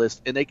yardage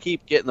list, and they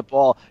keep getting the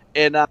ball.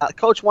 And the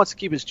coach wants to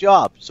keep his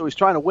job, so he's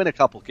trying to win a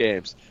couple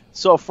games.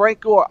 So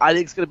Frank Gore, I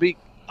think, is going to be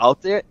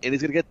out there, and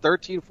he's going to get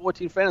 13,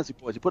 14 fantasy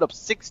points. He put up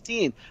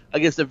 16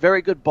 against a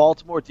very good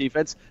Baltimore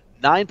defense,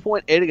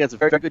 9.8 against a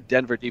very good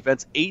Denver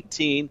defense,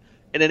 18,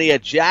 and then he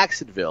had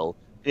Jacksonville,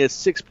 and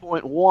it's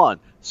 6.1.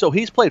 So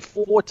he's played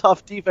 4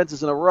 tough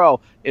defenses in a row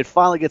and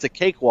finally gets a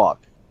cakewalk.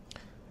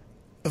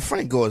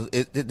 Frank Gore,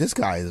 this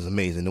guy is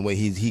amazing, the way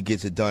he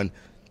gets it done.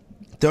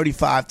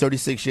 35,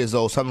 36 years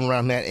old, something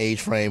around that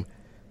age frame.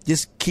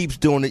 Just keeps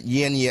doing it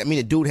year and year. I mean,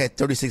 the dude had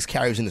 36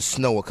 carries in the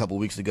snow a couple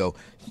weeks ago.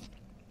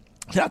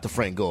 Shout out to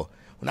Frank Gore.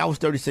 When I was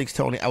 36,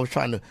 Tony, only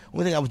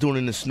thing I was doing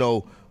in the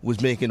snow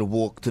was making a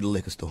walk to the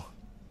liquor store.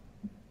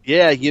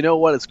 Yeah, you know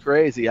what? It's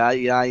crazy.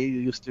 I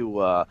used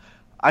to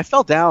I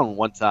fell down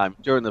one time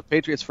during the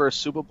Patriots'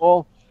 first Super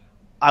Bowl.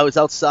 I was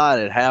outside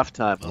at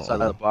halftime,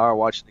 outside of the bar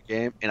watching the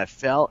game, and I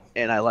fell,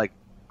 and I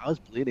was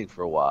bleeding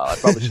for a while. I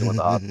probably should have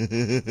went to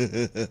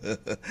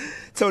the hospital.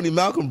 Tony,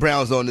 Malcolm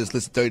Brown's on this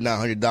list,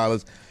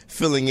 $3,900,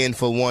 filling in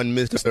for one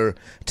Mr.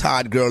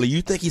 Todd Gurley.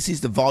 You think he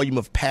sees the volume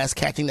of pass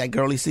catching that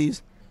Gurley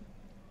sees?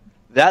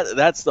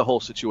 That's the whole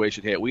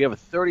situation here. We have a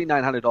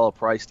 $3,900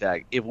 price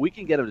tag. If we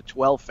can get him to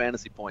 12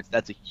 fantasy points,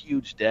 that's a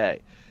huge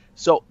day.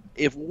 So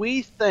if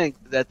we think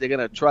that they're going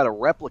to try to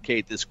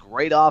replicate this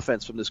great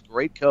offense from this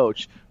great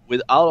coach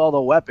without all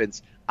the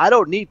weapons, I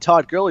don't need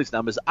Todd Gurley's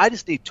numbers. I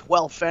just need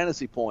 12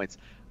 fantasy points.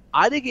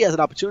 I think he has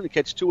an opportunity to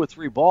catch 2 or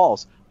 3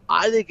 balls.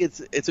 I think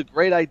it's a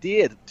great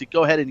idea to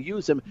go ahead and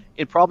use him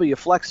in probably a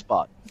flex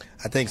spot.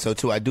 I think so,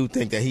 too. I do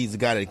think that he's the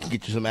guy that can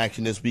get you some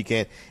action this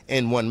weekend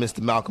and one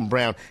Mr. Malcolm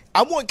Brown.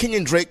 I want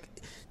Kenyon Drake.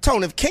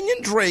 Tony, if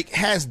Kenyon Drake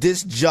has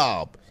this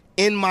job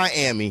in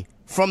Miami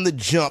from the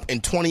jump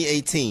in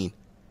 2018,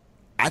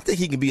 I think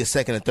he can be a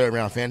second or third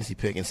round fantasy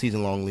pick in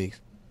season-long leagues.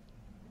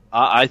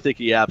 I think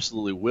he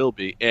absolutely will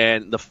be.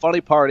 And the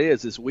funny part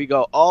is we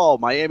go, oh,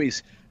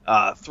 Miami's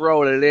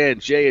throwing it in,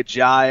 Jay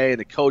Ajayi, and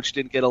the coach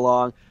didn't get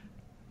along.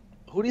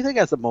 Who do you think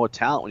has the more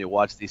talent when you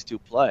watch these two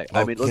play? I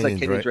mean, it looks like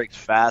Kenyon Drake's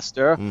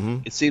faster. Mm-hmm.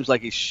 It seems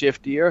like he's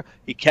shiftier.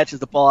 He catches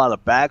the ball out of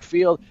the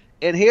backfield.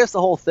 And here's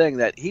the whole thing,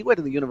 that he went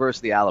to the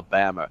University of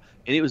Alabama,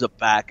 and he was a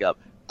backup.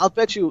 I'll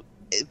bet you,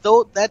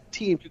 though, that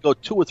team could go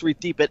 2 or 3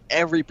 deep at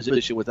every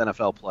position with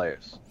NFL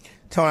players.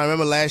 Tony, I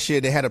remember last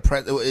year they had a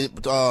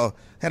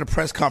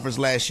press conference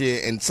last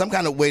year, and some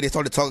kind of way they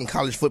started talking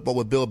college football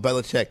with Bill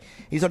Belichick.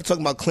 He started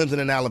talking about Clemson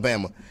and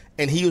Alabama,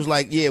 and he was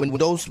like, "Yeah,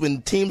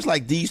 when teams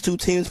like these two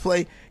teams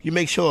play, you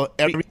make sure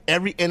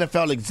every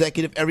NFL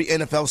executive, every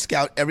NFL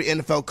scout, every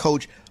NFL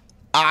coach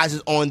eyes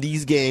is on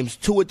these games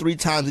 2 or 3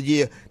 times a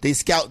year. They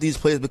scout these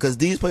players because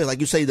these players,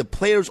 like you say, the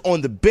players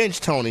on the bench,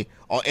 Tony,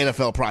 are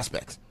NFL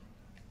prospects."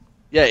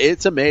 Yeah,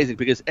 it's amazing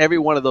because every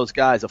one of those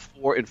guys are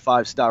 4- and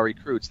 5-star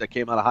recruits that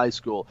came out of high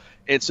school.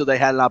 And so they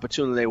had an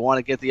opportunity. They want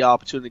to get the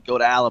opportunity to go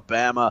to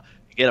Alabama,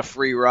 get a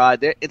free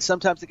ride. And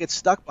sometimes they get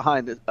stuck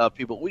behind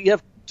people. We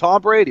have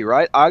Tom Brady,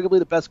 right? Arguably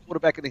the best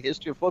quarterback in the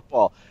history of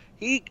football.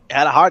 He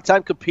had a hard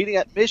time competing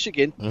at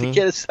Michigan to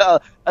get us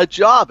a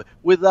job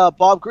with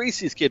Bob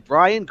Greasy's kid,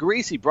 Brian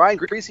Greasy. Brian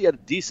Greasy had a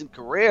decent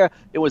career.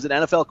 It was an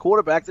NFL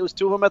quarterback. There was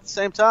 2 of them at the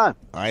same time.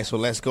 All right, so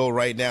let's go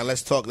right now.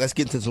 Let's get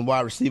into some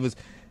wide receivers.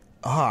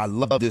 Oh, I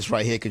love this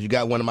right here because you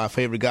got one of my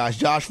favorite guys.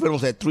 Josh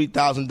Reynolds at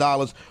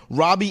 $3,000.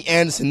 Robbie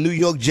Anderson, New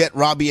York Jet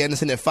Robbie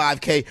Anderson at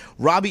 $5K.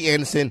 Robbie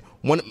Anderson,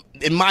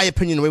 in my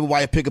opinion, the waiver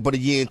wire pickup of the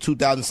year in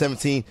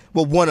 2017.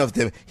 Well, one of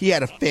them. He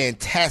had a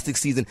fantastic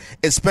season,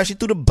 especially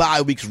through the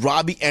bye weeks.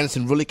 Robbie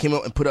Anderson really came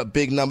out and put up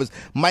big numbers.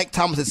 Mike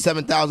Thomas at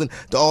 $7,000.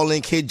 The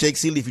all-in kid, Jake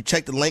Seeley. If you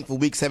check the link for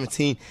Week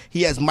 17,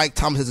 he has Mike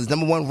Thomas as his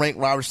number 1 ranked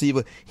wide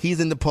receiver. He's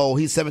in the poll.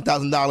 He's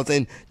 $7,000.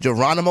 And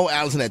Geronimo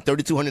Allison at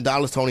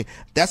 $3,200. Tony,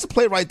 that's a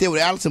play right there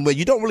with Allison, where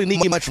you don't really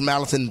need much from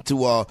Allison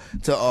for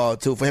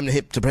him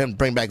to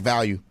bring back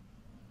value.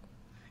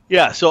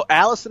 Yeah, so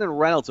Allison and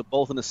Reynolds are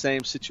both in the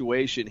same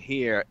situation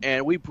here,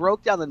 and we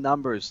broke down the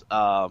numbers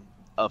of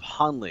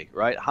Hundley,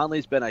 right?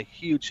 Hundley's been a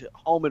huge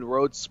home and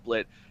road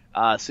split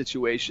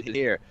situation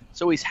here.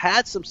 So he's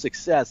had some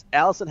success.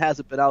 Allison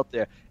hasn't been out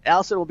there.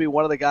 Allison will be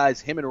one of the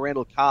guys, him and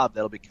Randall Cobb,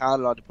 that'll be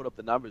counted on to put up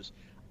the numbers.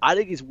 I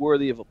think he's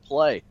worthy of a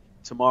play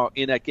tomorrow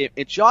in that game.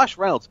 And Josh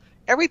Reynolds,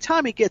 every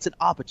time he gets an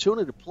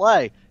opportunity to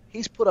play,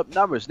 he's put up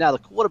numbers. Now, the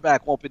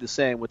quarterback won't be the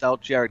same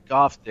without Jared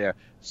Goff there,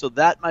 so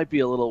that might be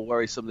a little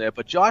worrisome there.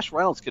 But Josh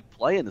Reynolds could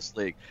play in this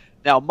league.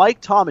 Now,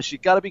 Mike Thomas, you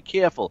got to be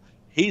careful.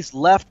 He's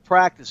left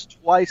practice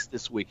twice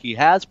this week. He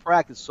has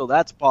practiced, so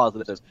that's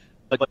positive.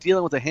 But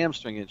dealing with a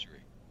hamstring injury.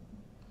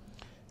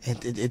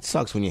 It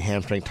sucks when your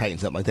hamstring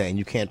tightens up like that and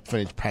you can't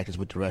finish practice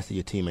with the rest of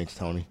your teammates,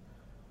 Tony.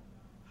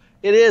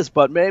 It is,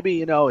 but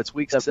maybe, it's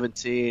week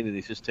 17 and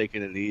he's just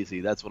taking it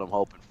easy. That's what I'm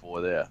hoping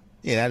for there.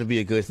 Yeah, that'd be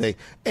a good thing.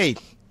 Hey,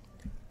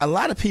 a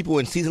lot of people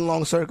in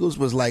season-long circles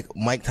was like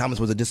Mike Thomas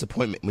was a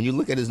disappointment. When you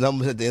look at his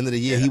numbers at the end of the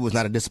year, he was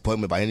not a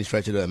disappointment by any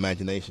stretch of the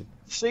imagination.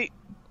 See,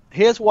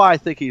 here's why I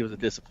think he was a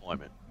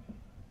disappointment.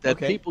 That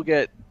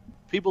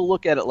people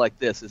look at it like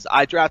this: is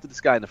I drafted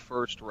this guy in the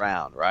first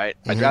round, right?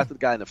 I drafted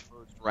the guy in the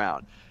first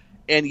round,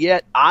 and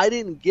yet I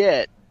didn't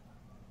get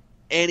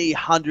any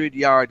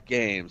 100-yard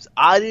games.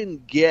 I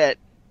didn't get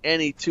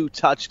any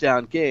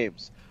 2-touchdown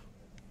games.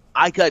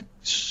 I got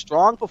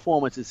strong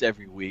performances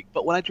every week,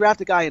 but when I draft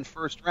a guy in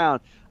first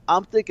round,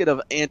 I'm thinking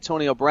of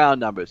Antonio Brown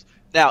numbers.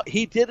 Now,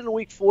 he did in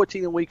week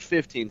 14 and week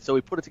 15, so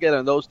we put it together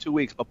in those 2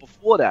 weeks. But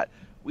before that,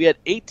 we had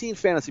 18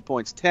 fantasy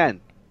points, 10,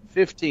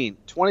 15,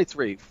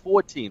 23,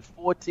 14,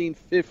 14,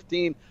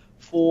 15,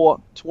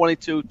 4,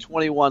 22,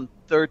 21,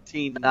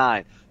 13,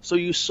 9. So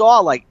you saw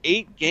like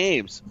 8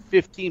 games,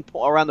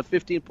 around the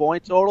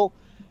 15-point total.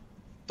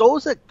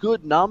 Those are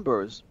good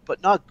numbers,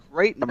 but not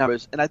great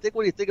numbers. And I think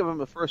when you think of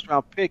him as a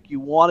first-round pick, you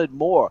wanted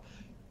more.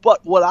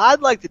 But what I'd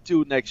like to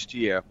do next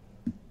year,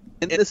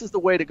 and this is the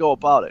way to go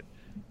about it,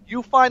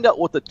 you find out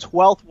what the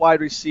 12th wide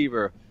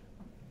receiver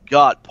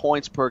got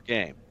points per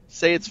game.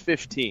 Say it's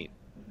 15.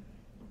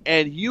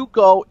 And you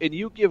go and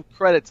you give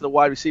credit to the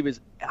wide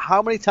receivers.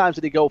 How many times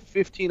did he go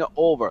 15 or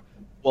over?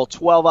 Well,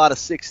 12 out of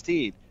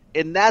 16.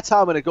 And that's how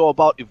I'm going to go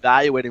about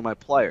evaluating my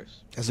players.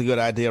 That's a good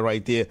idea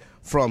right there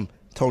from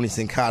Tony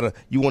Sincata.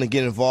 You want to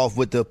get involved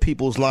with the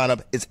People's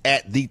Lineup? It's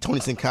at the Tony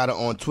Sincata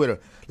on Twitter.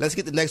 Let's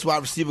get the next wide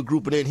receiver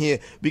grouping in here.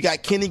 We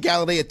got Kenny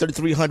Galladay at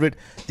 3,300,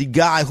 the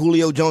guy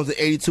Julio Jones at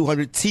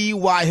 8,200,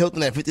 T.Y.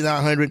 Hilton at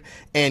 5,900,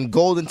 and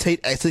Golden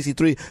Tate at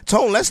 63.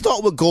 Tone, let's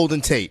start with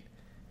Golden Tate.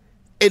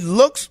 It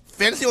looks,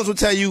 fantasy owners will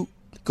tell you,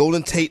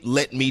 Golden Tate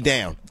let me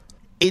down.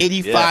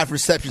 85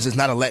 receptions is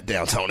not a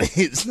letdown, Tony.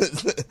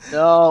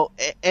 No,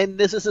 and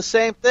this is the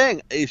same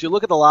thing. If you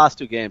look at the last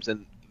 2 games,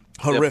 and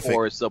horrific.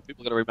 4, so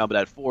people are going to remember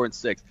that, 4 and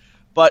 6.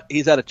 But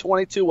he's at a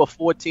 22, a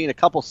 14, a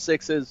couple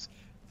 6s,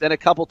 then a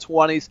couple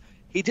 20s.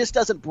 He just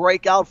doesn't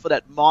break out for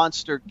that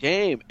monster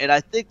game. And I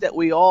think that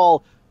we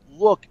all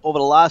look over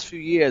the last few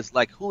years,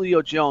 like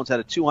Julio Jones had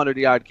a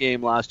 200-yard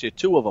game last year,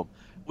 2 of them.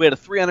 We had a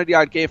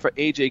 300-yard game for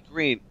A.J.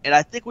 Green. And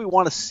I think we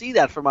want to see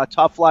that from our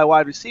top-fly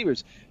wide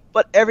receivers.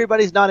 But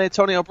everybody's not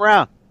Antonio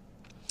Brown.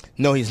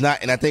 No, he's not.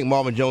 And I think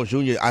Marvin Jones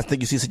Jr., I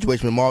think you see a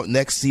situation with Marvin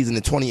next season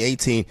in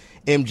 2018,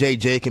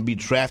 MJJ can be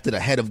drafted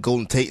ahead of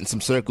Golden Tate in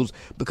some circles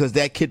because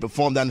that kid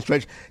performed down the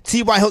stretch.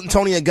 T.Y. Hilton,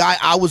 Tony, a guy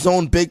I was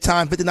on big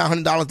time,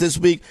 $5,900 this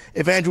week.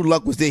 If Andrew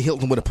Luck was there,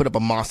 Hilton would have put up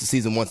a monster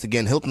season once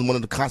again. Hilton, one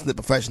of the consummate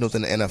professionals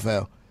in the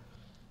NFL.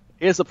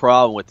 Here's the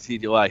problem with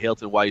T.Y.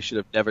 Hilton, why you should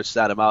have never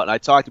sat him out. And I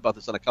talked about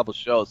this on a couple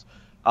shows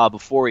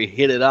before he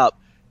hit it up.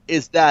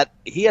 Is that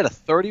he had a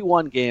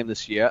 31 game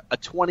this year, a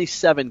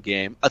 27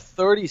 game, a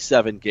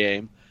 37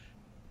 game,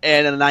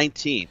 and a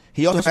 19.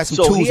 He also had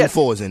some 2s and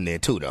 4s in there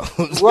too, though.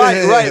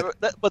 Right.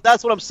 But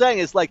that's what I'm saying.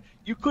 Is like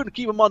you couldn't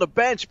keep him on the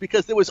bench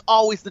because there was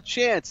always the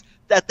chance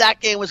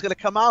that game was going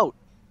to come out.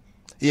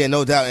 Yeah,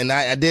 no doubt. And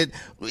I did.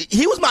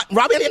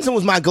 Robbie Anderson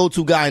was my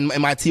go-to guy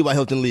in my T.Y.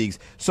 Hilton leagues.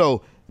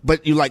 So.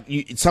 But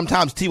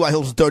sometimes T.Y.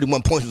 Hilton's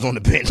 31 points was on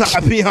the bench.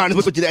 I'll be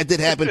honest with you, that did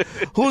happen.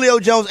 Julio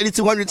Jones,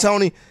 8,200,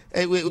 Tony.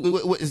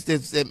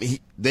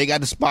 They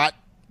got the spot.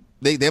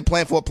 They're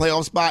playing for a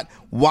playoff spot.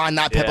 Why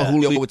not pepper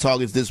Julio with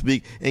targets this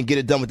week and get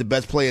it done with the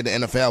best player in the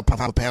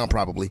NFL, pound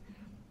probably?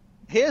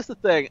 Here's the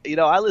thing.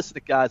 I listen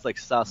to guys like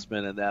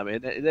Sussman and them,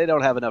 and they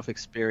don't have enough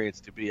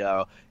experience to be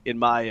in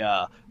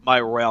my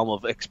realm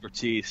of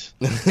expertise.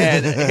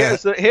 And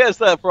here's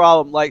the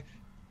problem. Like,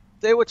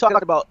 they were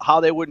talking about how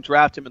they wouldn't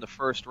draft him in the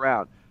first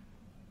round.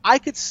 I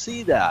could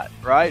see that,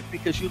 right?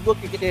 Because you look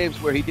at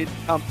games where he didn't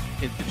come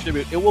and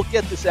contribute. And we'll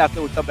get this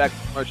after we come back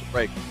from commercial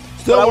break.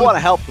 But I want to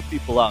help the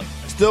people out.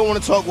 Still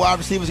want to talk wide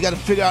receivers. Got to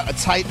figure out a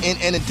tight end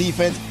and a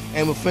defense.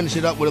 And we'll finish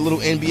it up with a little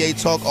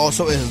NBA talk.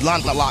 Also, it's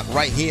Lineup Lock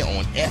right here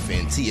on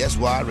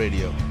FNTSY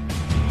Radio.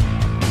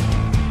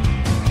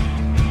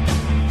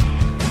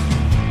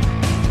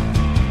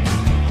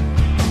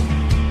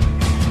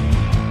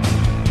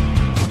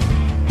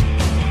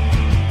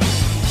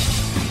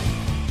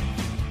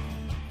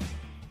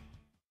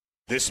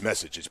 This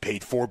message is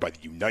paid for by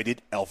the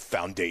United Elf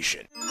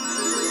Foundation.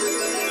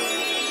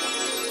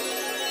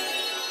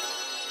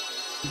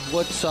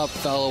 What's up,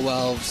 fellow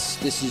elves?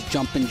 This is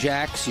Jumpin'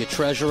 Jacks, your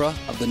treasurer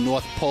of the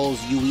North Pole's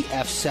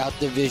UEF South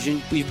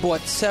Division. We've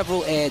bought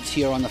several ads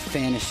here on the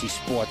Fantasy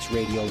Sports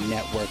Radio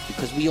Network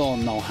because we all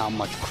know how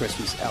much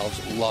Christmas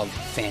elves love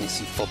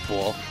fantasy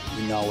football.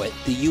 You know it.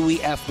 The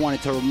UEF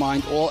wanted to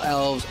remind all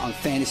elves on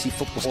Fantasy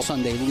Football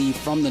Sunday leave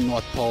from the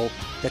North Pole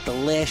that the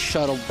last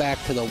shuttle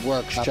back to the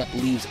workshop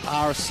leaves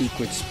our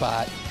secret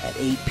spot at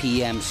 8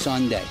 p.m.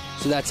 Sunday.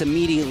 So that's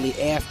immediately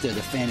after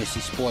the Fantasy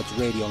Sports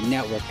Radio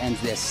Network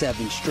ends their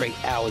 7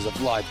 straight hours of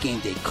live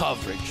game day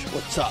coverage.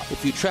 What's up?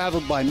 If you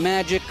traveled by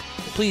magic,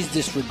 please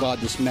disregard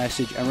this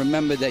message and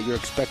remember that you're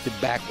expected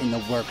back in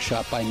the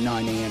workshop by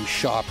 9 a.m.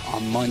 sharp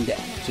on Monday.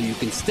 So you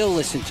can still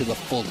listen to the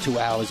full 2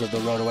 hours of the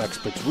Roto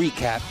Experts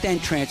recap, then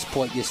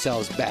transport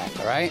yourselves back,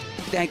 all right?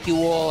 Thank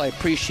you all. I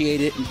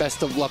appreciate it. And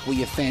best of luck with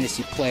your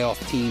fantasy playoff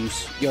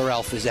teams. Your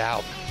elf is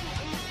out.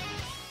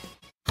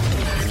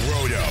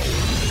 Roto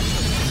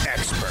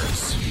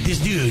Experts. This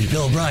dude,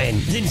 Bill O'Brien,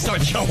 didn't start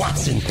Deshaun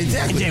Watson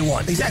Exactly. day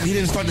one. Exactly. He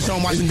didn't start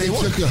Deshaun Watson day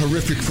one. It took a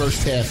horrific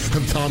first half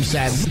of Tom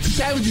Savage. To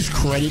Savage's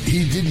credit,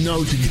 he did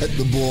know to get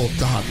the ball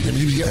to Hopkins. I mean,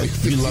 he would get like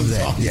 50 We love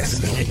that. times.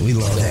 Yes, we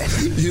love that.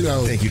 You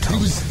know, Thank you,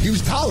 Tom. He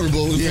was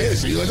tolerable in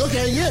fantasy. You're like,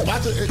 okay, yeah.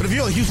 But if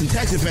you're a Houston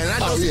Texans fan, and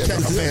I know some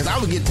Texans fans, I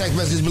would get text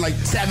messages be like,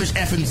 Savage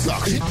effing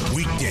sucks.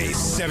 Weekdays,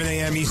 7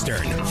 a.m.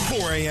 Eastern,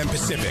 4 a.m.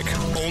 Pacific,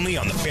 only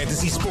on the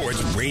Fantasy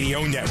Sports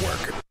Radio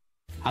Network.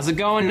 How's it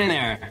going in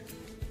there?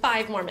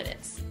 5 more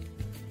minutes.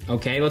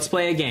 Okay, let's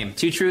play a game.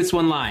 2 truths,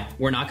 1 lie.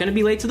 We're not going to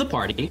be late to the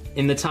party.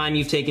 In the time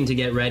you've taken to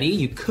get ready,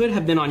 you could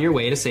have been on your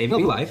way to save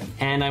your life.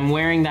 And I'm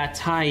wearing that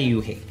tie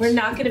you hate. We're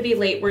not going to be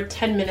late. We're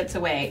 10 minutes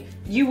away.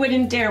 You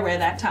wouldn't dare wear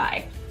that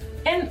tie.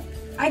 And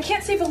I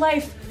can't save a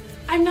life.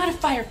 I'm not a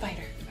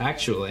firefighter.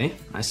 Actually,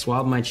 I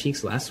swabbed my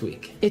cheeks last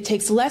week. It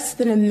takes less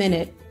than a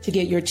minute to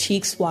get your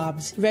cheek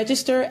swabs.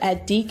 Register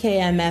at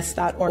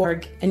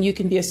dkms.org and you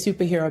can be a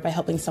superhero by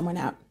helping someone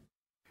out.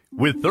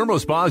 With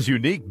ThermoSpa's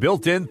unique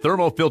built-in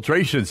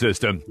thermofiltration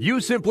system,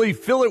 you simply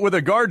fill it with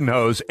a garden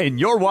hose and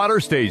your water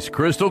stays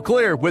crystal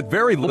clear with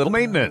very little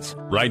maintenance.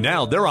 Right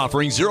now, they're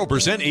offering 0%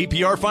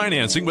 APR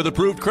financing with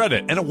approved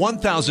credit and a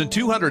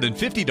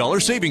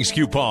 $1,250 savings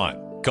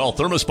coupon. Call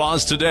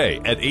ThermoSpas today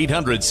at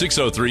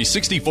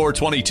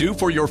 800-603-6422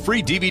 for your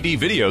free DVD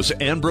videos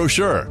and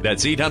brochure.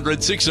 That's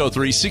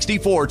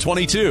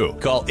 800-603-6422.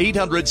 Call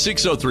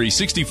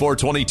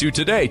 800-603-6422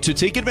 today to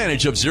take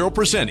advantage of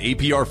 0%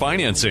 APR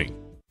financing.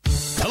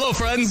 Hello,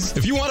 friends.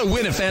 If you want to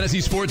win at fantasy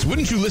sports,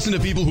 wouldn't you listen to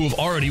people who have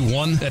already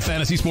won at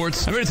fantasy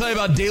sports? I'm here to tell you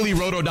about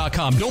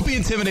DailyRoto.com. Don't be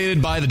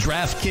intimidated by the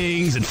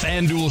DraftKings and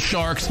FanDuel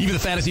Sharks, even the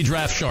Fantasy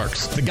Draft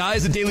Sharks. The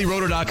guys at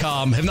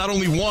DailyRoto.com have not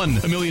only won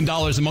 $1 million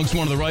amongst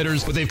one of the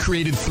writers, but they've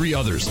created 3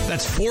 others.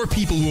 That's 4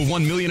 people who have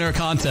won millionaire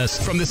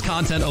contests from this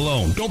content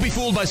alone. Don't be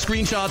fooled by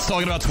screenshots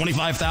talking about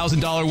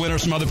 $25,000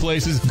 winners from other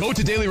places. Go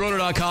to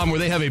DailyRoto.com where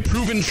they have a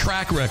proven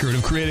track record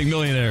of creating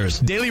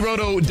millionaires.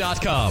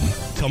 DailyRoto.com.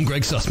 Tell them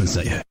Greg Sussman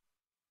sent you.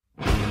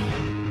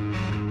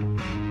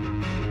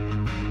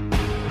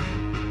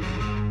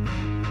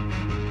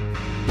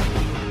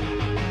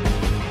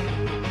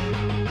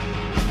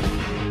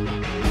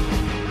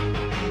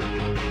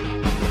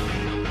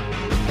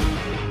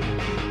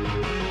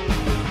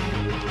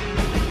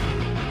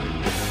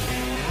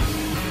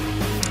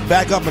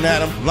 Back up and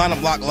at him.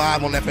 Lineup Lock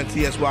live on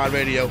FNTSY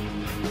Radio.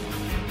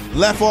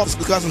 Left off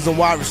discussing some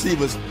wide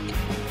receivers.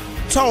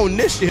 Tone,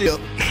 this year,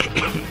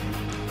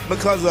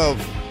 because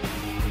of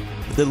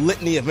the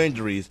litany of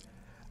injuries,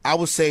 I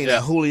was saying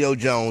that Julio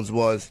Jones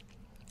was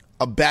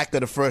a back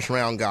of the first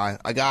round guy,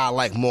 a guy I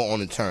like more on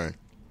the turn.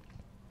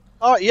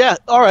 All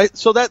right.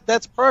 So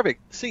that's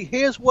perfect. See,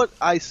 here's what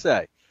I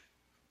say,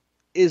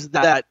 is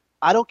that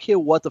I don't care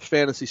what the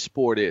fantasy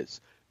sport is.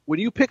 When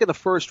you pick in the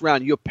first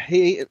round, you're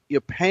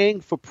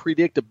paying for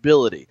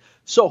predictability.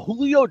 So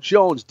Julio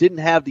Jones didn't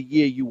have the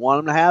year you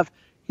want him to have.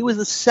 He was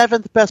the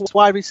 7th best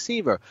wide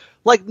receiver.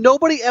 Like,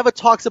 nobody ever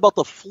talks about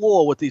the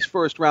floor with these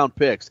first-round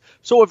picks.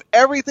 So if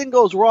everything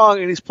goes wrong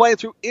and he's playing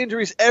through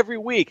injuries every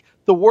week,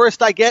 the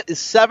worst I get is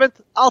 7th,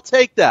 I'll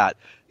take that.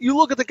 You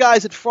look at the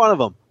guys in front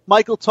of him.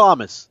 Michael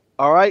Thomas,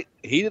 all right?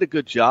 He did a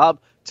good job.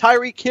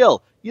 Tyreek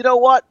Hill, you know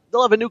what?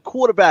 They'll have a new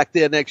quarterback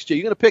there next year.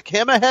 You're going to pick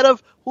him ahead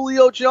of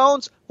Julio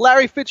Jones?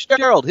 Larry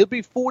Fitzgerald, he'll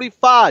be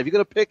 45. You're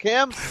going to pick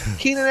him?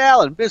 Keenan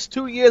Allen missed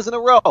 2 years in a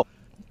row.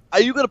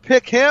 Are you going to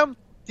pick him?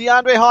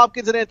 DeAndre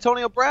Hopkins and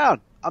Antonio Brown.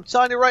 I'm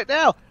telling you right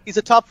now, he's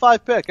a top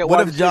 5 pick.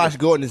 What if Josh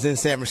Gordon is in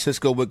San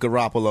Francisco with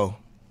Garoppolo?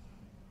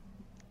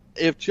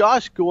 If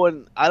Josh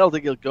Gordon, I don't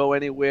think he'll go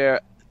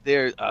anywhere.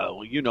 There's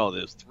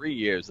 3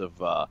 years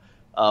of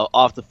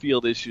off the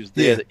field issues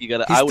there that you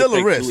got. I would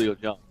take Julio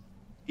Jones.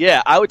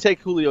 Yeah, I would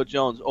take Julio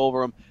Jones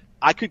over him.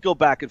 I could go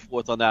back and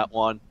forth on that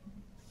one.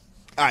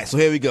 All right, so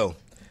here we go.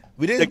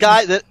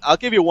 I'll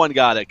give you one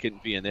guy that can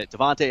be in it.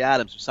 Devontae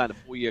Adams, who signed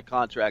a 4-year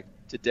contract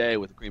today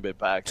with the Green Bay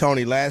Packers.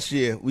 Tony, last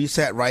year we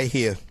sat right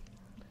here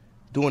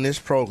doing this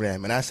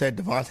program, and I said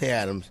Devontae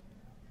Adams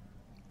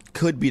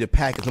could be the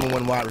Packers'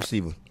 #1 wide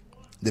receiver.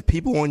 The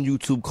people on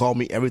YouTube called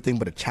me everything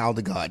but a child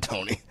of God,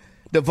 Tony.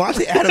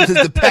 Devontae Adams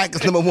is the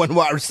Packers' number 1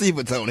 wide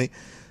receiver, Tony.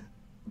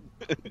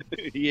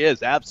 He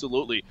is,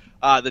 absolutely.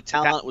 The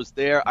talent was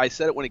there. I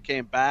said it when he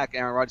came back.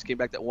 Aaron Rodgers came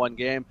back that one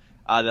game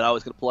that I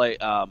was going to play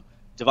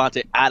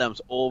Devontae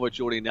Adams over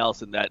Jordy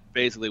Nelson, that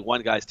basically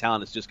one guy's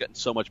talent is just getting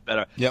so much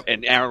better. Yep.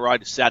 And Aaron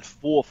Rodgers sat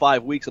 4 or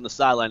 5 weeks on the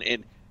sideline,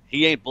 and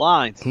he ain't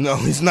blind. No,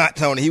 he's not,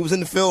 Tony. He was in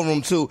the film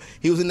room, too.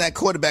 He was in that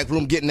quarterback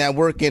room getting that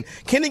work in.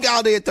 Kenny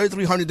Golladay at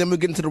 3,300. Then we'll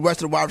get into the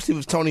rest of the wide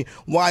receivers. Tony,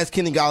 why is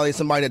Kenny Golladay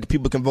somebody that the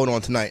people can vote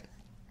on tonight?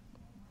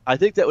 I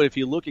think that if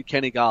you look at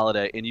Kenny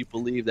Golladay and you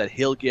believe that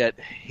he'll get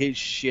his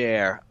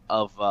share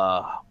of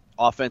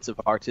offensive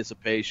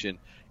participation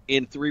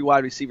in 3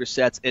 wide receiver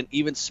sets and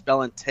even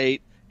spelling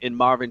Tate and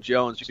Marvin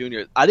Jones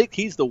Jr., I think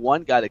he's the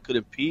one guy that could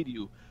impede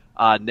you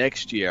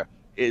next year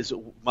is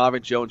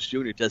Marvin Jones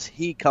Jr. Does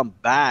he come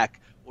back?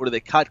 Or do they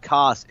cut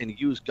costs and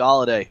use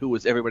Golladay, who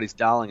was everybody's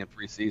darling in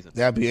preseason?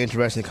 That'd be an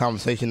interesting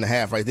conversation to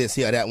have right there.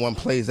 See how that one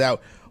plays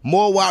out.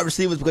 More wide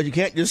receivers because you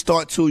can't just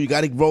start 2. You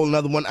got to roll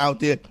another one out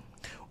there.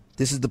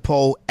 This is the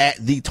poll at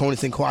the Tony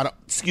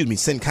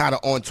Sincata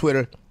on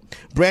Twitter.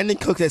 Brandon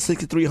Cooks at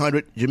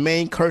 6,300.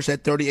 Jermaine Kearse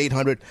at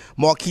 3,800.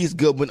 Marquise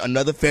Goodwin,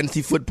 another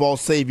fantasy football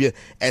savior,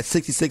 at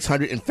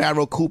 6,600. And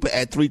Pharaoh Cooper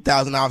at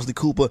 3,000. Obviously,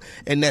 Cooper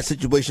in that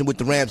situation with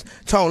the Rams.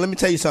 Tone, let me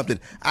tell you something.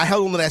 I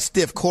held on to that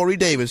stiff Corey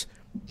Davis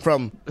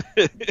from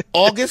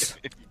August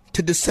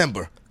to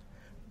December.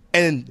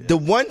 And the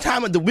one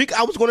time of the week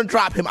I was going to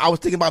drop him, I was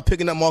thinking about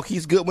picking up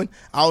Marquise Goodwin.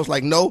 I was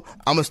like, no,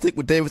 I'm going to stick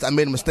with Davis. I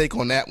made a mistake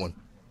on that one.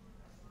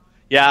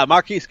 Yeah,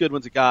 Marquise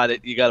Goodwin's a guy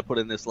that you got to put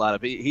in this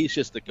lineup. He's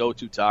just the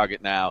go-to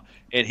target now,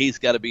 and he's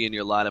got to be in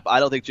your lineup.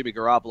 I don't think Jimmy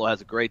Garoppolo has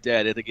a great day.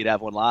 I didn't think he'd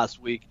have one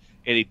last week,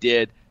 and he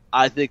did.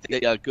 I think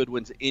that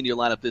Goodwin's in your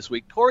lineup this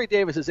week. Corey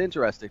Davis is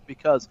interesting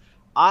because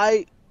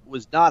I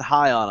was not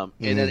high on him,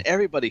 and then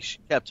everybody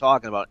kept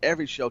talking about it.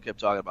 Every show kept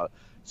talking about it.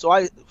 So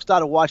I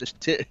started watching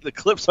the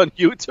clips on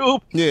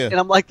YouTube, and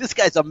I'm like, this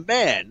guy's a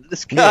man.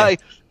 This guy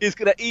is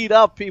going to eat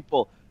up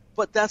people.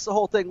 But that's the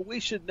whole thing.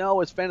 We should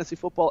know as fantasy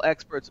football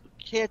experts,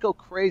 we can't go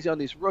crazy on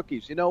these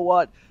rookies. You know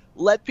what?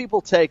 Let people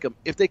take them.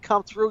 If they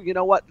come through, you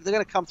know what? They're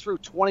going to come through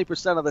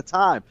 20% of the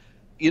time.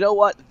 You know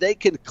what? They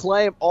can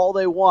claim all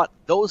they want.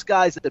 Those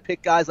guys that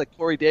pick guys like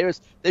Corey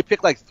Davis, they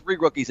pick like 3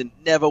 rookies and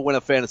never win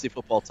a fantasy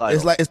football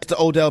title. It's the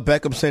Odell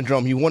Beckham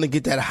syndrome. You want to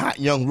get that hot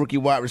young rookie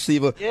wide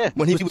receiver. Yeah.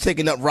 When he was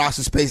taking up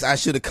roster space, I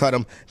should have cut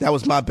him. That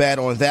was my bad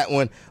on that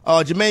one.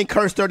 Jermaine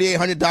Kearse,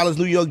 $3,800.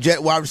 New York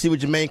Jet wide receiver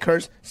Jermaine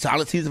Kearse.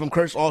 Solid season from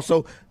Kearse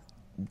also.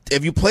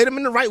 If you played him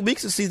in the right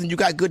weeks of the season, you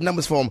got good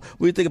numbers for him. What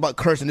do you think about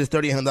Kearse and this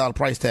 $3,800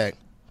 price tag?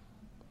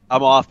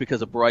 I'm off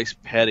because of Bryce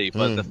Petty,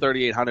 but the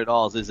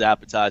 $3,800 is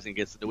appetizing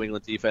against the New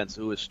England defense,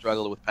 who has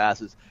struggled with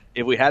passes.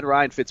 If we had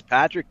Ryan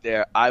Fitzpatrick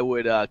there, I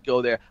would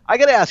go there. I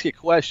got to ask you a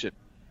question.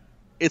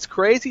 It's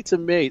crazy to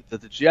me that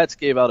the Jets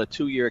gave out a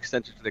 2-year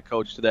extension to their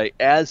coach today,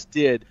 as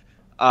did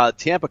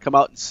Tampa come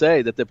out and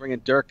say that they're bringing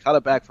Dirk Cutter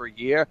back for a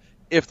year.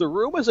 If the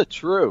rumors are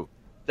true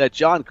that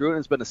John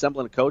Gruden's been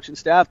assembling a coaching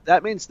staff,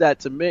 that means that,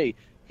 to me,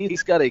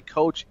 he's got a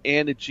coach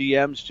and a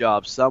GM's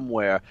job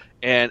somewhere,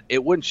 and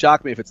it wouldn't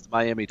shock me if it's the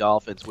Miami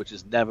Dolphins, which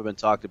has never been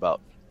talked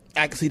about.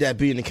 I can see that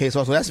being the case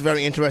also. That's a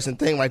very interesting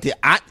thing right there.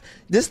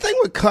 This thing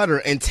with Cutter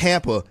and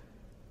Tampa,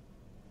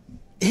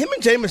 him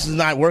and Jameis is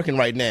not working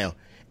right now.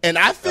 And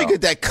I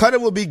figured that Cutter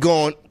would be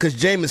gone because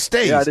Jameis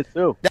stays. Yeah, I did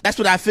too. That's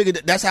what I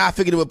figured. That's how I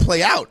figured it would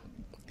play out.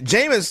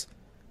 Jameis,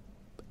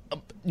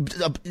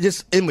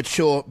 just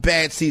immature,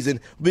 bad season.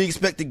 We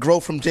expected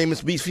growth from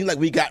Jameis. We feel like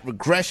we got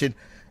regression.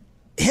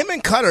 Him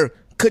and Cutter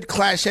could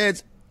clash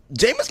heads.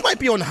 Jameis might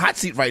be on the hot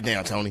seat right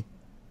now, Tony.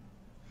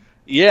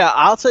 Yeah,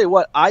 I'll tell you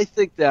what. I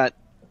think that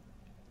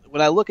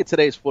when I look at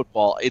today's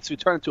football, it's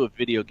returned to a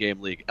video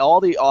game league.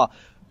 All the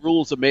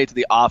rules are made to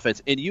the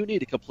offense, and you need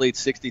to complete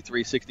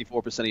 63,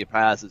 64% of your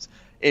passes.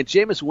 And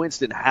Jameis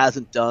Winston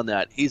hasn't done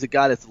that. He's a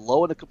guy that's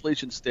low in the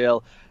completion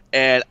scale,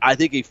 and I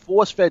think he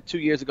force-fed 2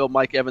 years ago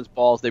Mike Evans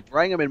balls. They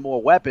bring him in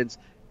more weapons,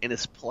 and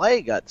his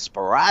play got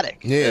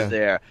sporadic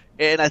there.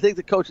 And I think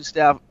the coaching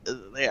staff,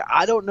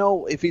 I don't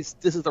know if this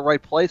is the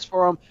right place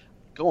for him.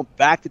 Going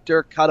back to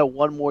Dirk Cutter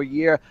one more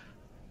year,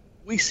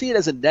 we see it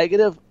as a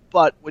negative,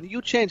 but when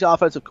you change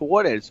offensive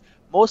coordinators,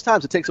 most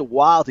times it takes a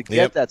while to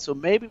get that. So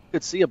maybe we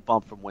could see a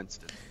bump from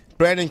Winston.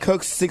 Brandon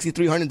Cooks,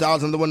 $6,300,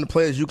 another one of the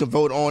players you can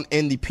vote on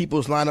in the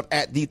People's Lineup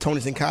at the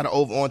Tony Sincata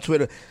over on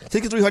Twitter.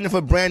 $6,300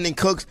 for Brandon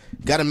Cooks.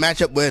 Got a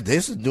matchup where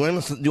this is New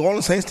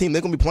Orleans Saints team.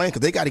 They're going to be playing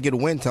because they got to get a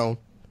win, Tone.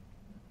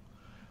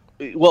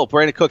 Well,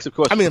 Brandon Cooks, of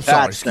course. I mean, I'm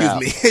sorry. Excuse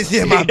me.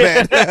 Yeah, my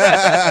bad.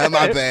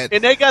 My bad.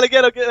 And they got to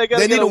get a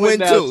They need a win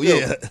too.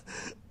 Yeah.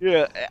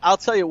 Yeah. I'll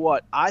tell you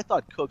what. I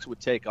thought Cooks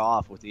would take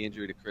off with the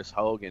injury to Chris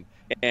Hogan,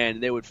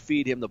 and they would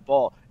feed him the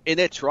ball, and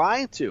they're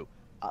trying to,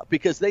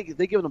 because they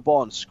give him the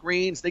ball on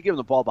screens, they give him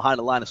the ball behind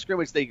the line of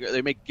scrimmage,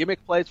 they make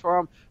gimmick plays for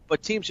him,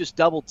 but teams just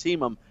double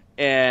team him,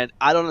 and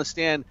I don't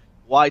understand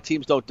why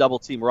teams don't double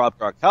team Rob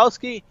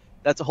Gronkowski.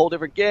 That's a whole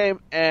different game,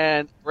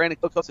 and Brandon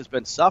Cooks has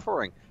been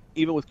suffering.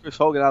 even with Chris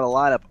Hogan out of the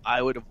lineup,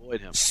 I would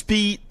avoid him.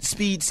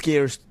 Speed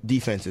scares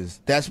defenses.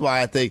 That's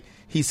why I think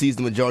he sees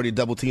the majority of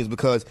double teams,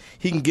 because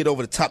he can get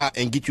over the top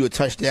and get you a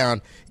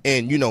touchdown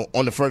and,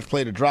 on the first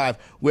play of the drive,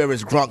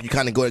 whereas Gronk, you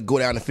kind of go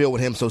down the field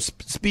with him. So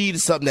speed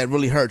is something that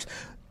really hurts.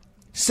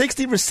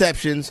 60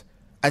 receptions,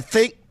 I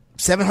think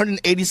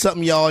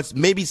 780-something yards,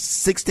 maybe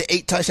 6 to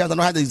 8 touchdowns. I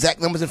don't have the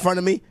exact numbers in front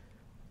of me.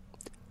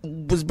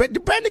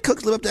 Did Brandon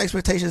Cooks live up to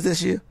expectations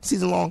this year,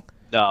 season long?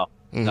 No.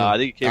 No, I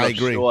think he came up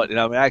short, and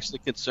I'm actually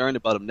concerned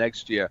about him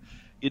next year.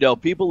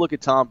 People look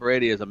at Tom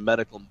Brady as a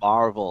medical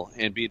marvel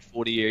and being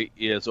 48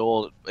 years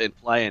old and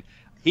playing.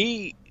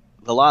 He,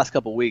 the last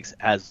couple of weeks,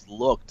 has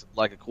looked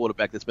like a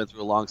quarterback that's been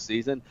through a long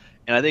season,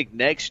 and I think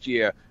next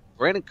year,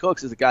 Brandon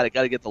Cooks is a guy that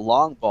got to get the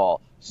long ball.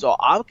 So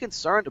I'm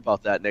concerned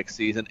about that next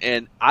season,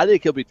 and I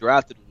think he'll be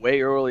drafted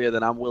way earlier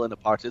than I'm willing to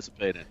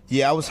participate in.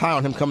 Yeah, I was high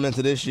on him coming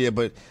into this year,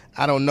 but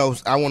I don't know.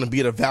 I want to be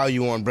at a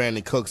value on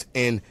Brandon Cooks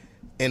in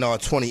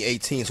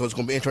 2018, so it's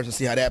going to be interesting to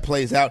see how that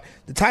plays out.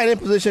 The tight end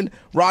position,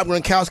 Rob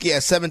Gronkowski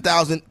at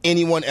 7,000.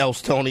 Anyone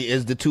else, Tony,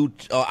 is the two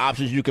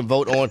options you can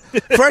vote on.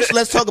 First,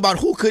 let's talk about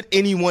who could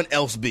anyone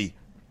else be.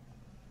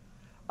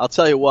 I'll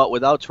tell you what,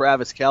 without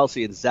Travis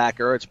Kelce and Zach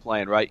Ertz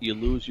playing, right, you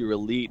lose your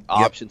elite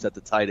options at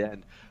the tight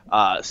end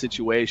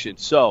situation.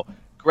 So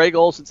Greg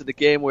Olsen's in the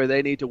game where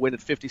they need to win at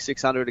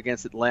 5,600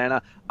 against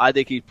Atlanta. I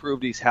think he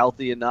proved he's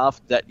healthy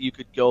enough that you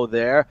could go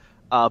there.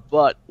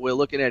 But we're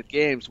looking at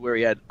games where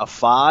he had a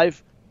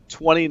 5,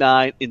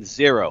 29, and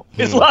 0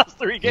 his last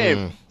 3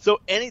 games.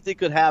 So anything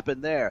could happen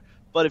there.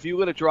 But if you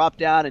were going to drop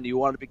down and you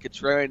wanted to be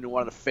contrarian and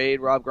wanted to fade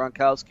Rob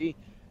Gronkowski,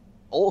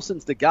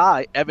 Olsen's the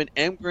guy. Evan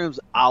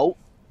Engram's out.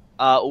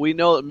 We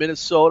know that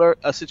Minnesota,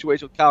 a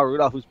situation with Kyle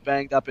Rudolph, who's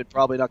banged up and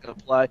probably not going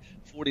to play,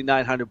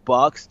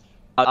 $4,900.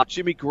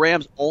 Jimmy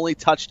Graham's only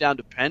touchdown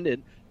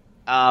dependent.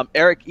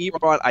 Eric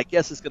Ebron, I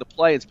guess, is going to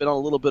play. It's been on a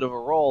little bit of a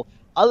roll.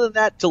 Other than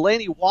that,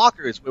 Delaney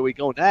Walker is where we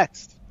go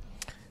next.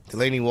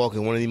 Delaney Walker,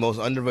 one of the most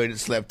underrated,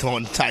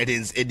 slept-on tight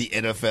ends in the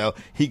NFL.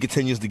 He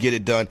continues to get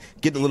it done,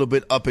 getting a little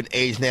bit up in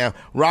age now.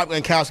 Rob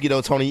Gronkowski,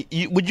 though, Tony,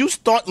 would you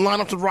start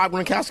lineups with Rob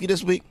Gronkowski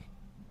this week?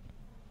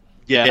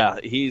 Yeah,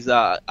 he's.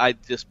 I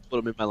just put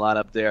him in my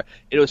lineup there.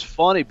 It was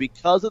funny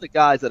because of the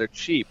guys that are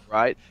cheap,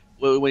 right?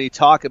 When you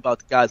talk about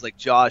the guys like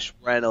Josh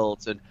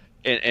Reynolds and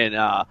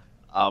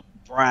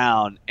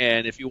Brown,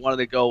 and if you wanted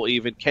to go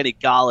even Kenny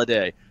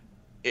Golladay,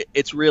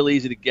 it's real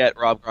easy to get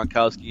Rob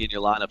Gronkowski in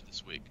your lineup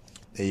this week.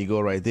 There you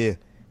go, right there.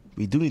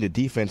 We do need a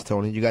defense,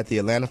 Tony. You got the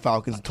Atlanta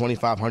Falcons at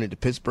 2,500, the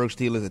Pittsburgh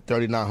Steelers at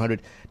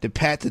 3,900, the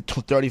Pats at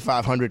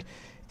 3,500,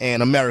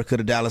 and America,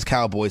 the Dallas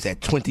Cowboys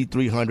at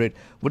 2,300.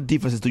 What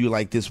defenses do you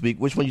like this week?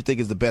 Which one do you think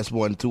is the best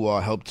one to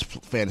help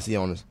fantasy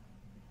owners?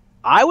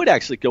 I would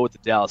actually go with the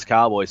Dallas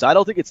Cowboys. I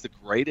don't think it's the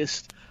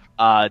greatest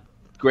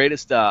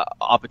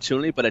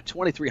opportunity, but at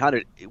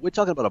 2,300, we're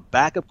talking about a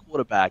backup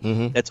quarterback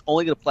that's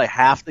only going to play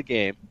half the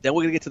game. Then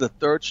we're going to get to the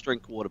third-string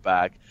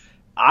quarterback.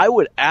 I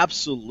would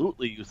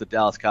absolutely use the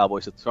Dallas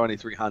Cowboys at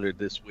 2,300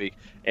 this week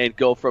and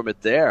go from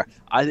it there.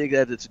 I think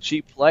that it's a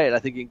cheap play, and I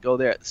think you can go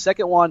there. The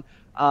second one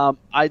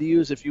I'd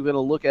use, if you're going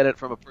to look at it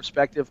from a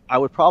perspective, I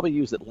would probably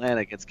use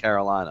Atlanta against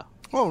Carolina.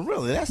 Oh,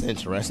 really? That's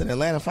interesting.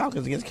 Atlanta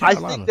Falcons against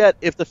Carolina. I think that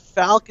if the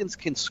Falcons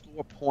can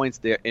score points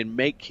there and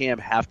make Cam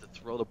have to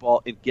throw the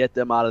ball and get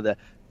them out of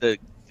the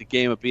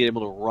game of being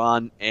able to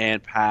run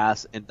and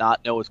pass and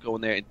not know what's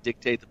going there and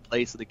dictate the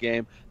pace of the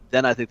game,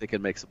 then I think they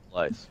can make some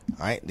plays.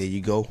 All right, there you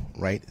go,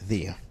 right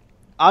there.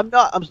 I'm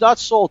not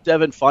sold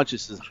Devin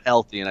Funchess is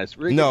healthy, and it's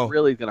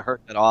really going to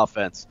hurt that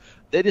offense.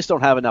 They just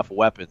don't have enough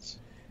weapons.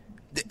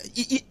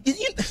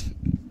 This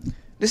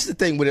is the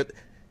thing with it.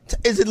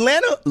 Is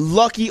Atlanta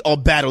lucky or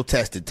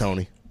battle-tested,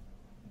 Tony?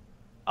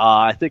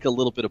 I think a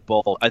little bit of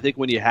both. I think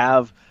when you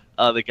have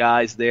the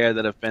guys there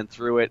that have been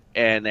through it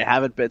and they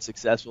haven't been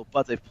successful,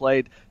 but they've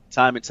played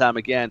time and time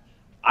again,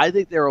 I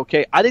think they're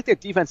okay. I think their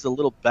defense is a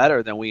little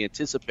better than we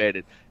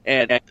anticipated.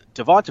 And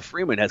Devonta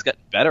Freeman has gotten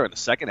better in the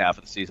second half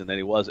of the season than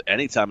he was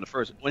any time in the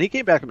first. When he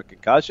came back from a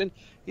concussion,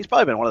 he's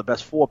probably been one of the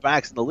best 4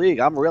 backs in the league.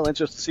 I'm real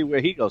interested to see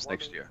where he goes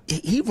next year.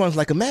 He runs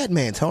like a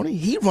madman, Tony.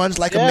 He runs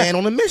like a man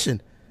on a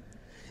mission.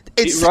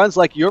 He runs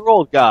like your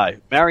old guy,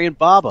 Marion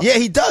Baba. Yeah,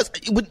 he does.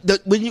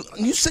 When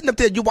you sitting up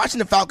there, you're watching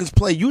the Falcons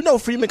play, you know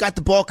Freeman got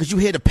the ball because you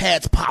hear the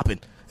pads popping.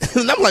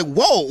 And I'm like,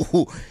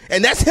 whoa.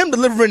 And that's him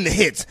delivering the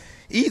hits.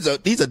 They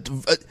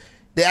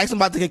asked him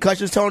about the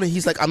concussions, Tony.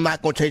 He's like, I'm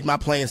not going to change my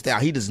playing style.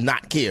 He does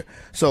not care.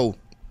 So,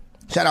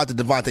 shout out to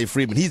Devonta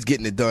Freeman. He's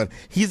getting it done.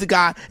 He's the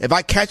guy, if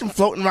I catch him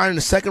floating around in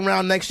the second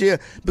round next year,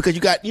 because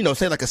you got,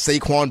 say like a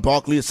Saquon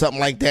Barkley or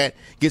something like that,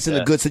 gets in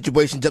a good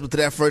situation, jumps into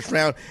that first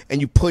round, and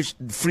you push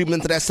Freeman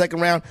into that second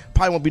round,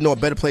 probably won't be no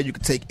better player you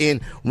could take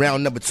in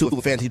round number 2 of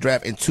the fantasy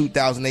draft in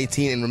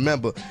 2018. And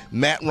remember,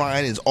 Matt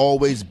Ryan is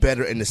always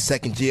better in the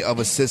second year of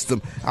a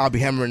system. I'll be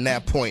hammering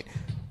that point.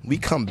 We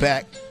come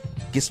back.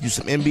 Get you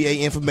some NBA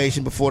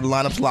information before the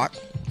lineups lock.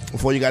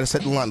 Before you got to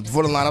set the line,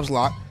 before the lineups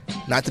lock.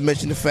 Not to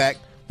mention the fact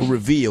we'll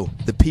reveal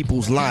the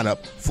people's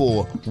lineup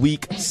for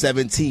Week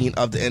 17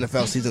 of the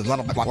NFL season.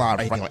 Lineup live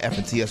right on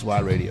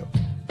FNTSY Radio.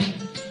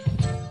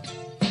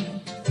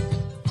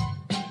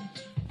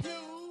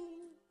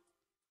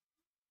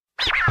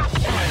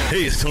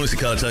 Hey, it's Tony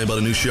Cicada telling you about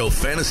a new show,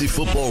 Fantasy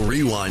Football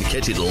Rewind.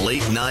 Catch it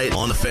late night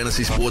on the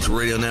Fantasy Sports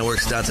Radio Network.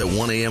 Starts at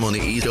 1 a.m. on the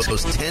East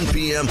Coast, 10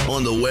 p.m.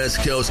 on the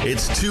West Coast.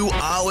 It's 2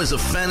 hours of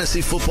fantasy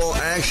football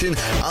action.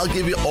 I'll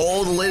give you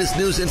all the latest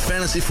news in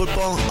fantasy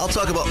football. I'll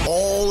talk about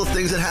all the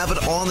things that happen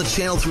on the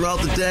channel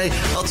throughout the day.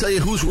 I'll tell you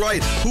who's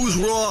right, who's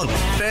wrong.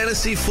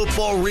 Fantasy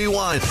Football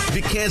Rewind. If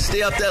you can't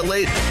stay up that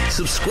late,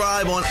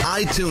 subscribe on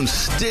iTunes,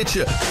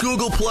 Stitcher,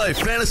 Google Play.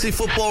 Fantasy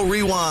Football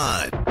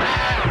Rewind.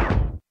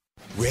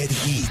 Red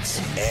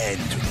Heat and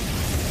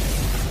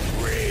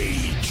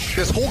Rage.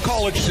 This whole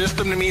college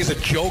system to me is a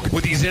joke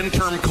with these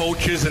interim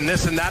coaches and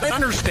this and that. I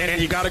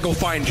understand you got to go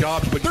find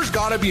jobs, but there's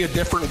got to be a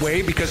different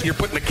way because you're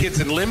putting the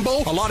kids in limbo.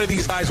 A lot of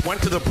these guys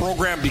went to the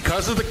program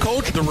because of the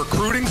coach, the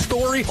recruiting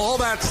story, all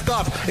that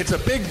stuff. It's a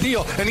big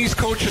deal. And these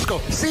coaches go,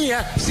 see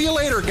ya. See you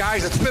later,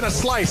 guys. It's been a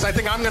slice. I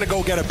think I'm going to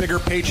go get a bigger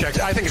paycheck.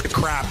 I think it's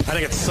crap. I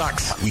think it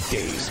sucks.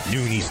 Weekdays,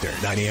 noon Eastern,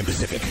 9 a.m.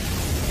 Pacific.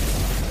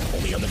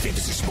 Only on the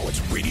Fantasy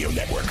Sports Radio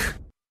Network.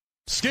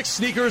 Skix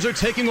sneakers are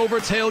taking over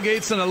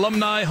tailgates and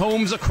alumni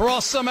homes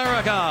across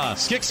America.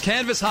 Skix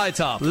canvas high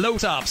top, low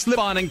top,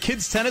 slip-on, and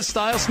kids tennis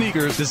style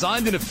sneakers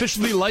designed in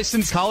officially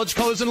licensed college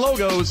colors and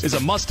logos is a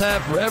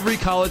must-have for every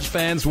college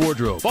fan's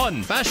wardrobe.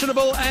 Fun,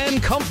 fashionable,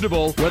 and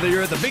comfortable. Whether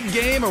you're at the big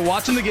game or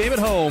watching the game at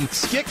home,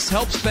 Skix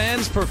helps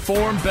fans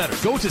perform better.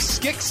 Go to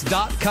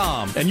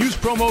Skix.com and use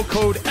promo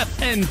code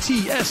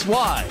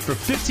FNTSY for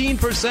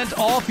 15%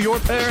 off your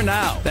pair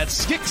now.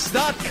 That's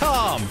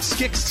Skix.com.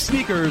 Skix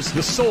sneakers,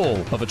 the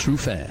soul of a true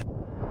fan.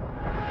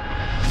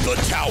 The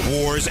Tout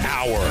Wars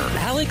Hour.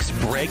 Alex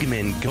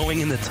Bregman going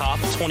in the top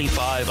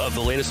 25 of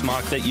the latest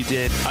mock that you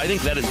did. I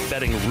think that is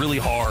betting really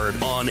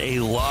hard on a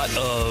lot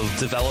of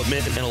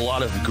development and a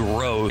lot of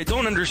growth. I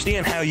don't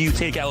understand how you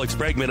take Alex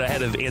Bregman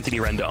ahead of Anthony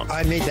Rendon.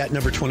 I made that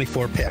number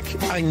 24 pick.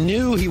 I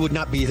knew he would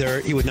not be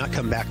there. He would not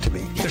come back to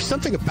me. There's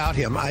something about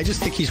him. I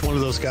just think he's one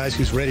of those guys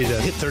who's ready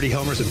to hit 30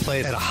 homers and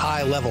play at a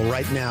high level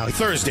right now.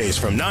 Thursdays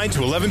from 9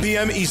 to 11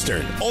 p.m.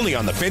 Eastern, only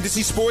on the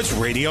Fantasy Sports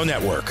Radio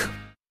Network.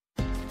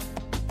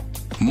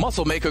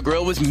 Muscle Maker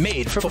Grill was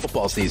made for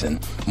football season.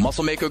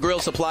 Muscle Maker Grill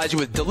supplies you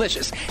with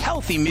delicious,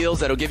 healthy meals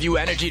that'll give you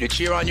energy to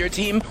cheer on your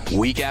team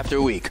week after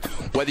week.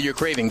 Whether you're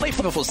craving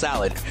flavorful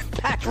salad,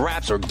 packed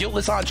wraps, or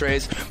guiltless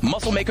entrees,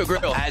 Muscle Maker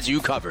Grill has you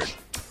covered.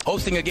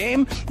 Hosting a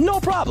game? No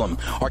problem.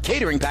 Our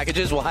catering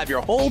packages will have your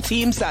whole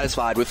team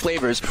satisfied with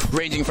flavors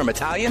ranging from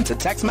Italian to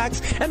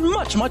Tex-Mex and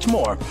much, much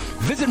more.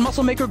 Visit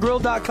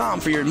MuscleMakerGrill.com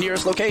for your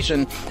nearest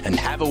location and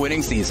have a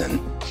winning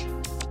season.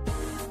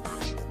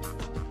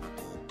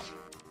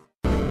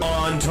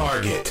 On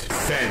Target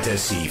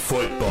Fantasy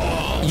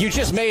Football. You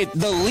just made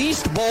the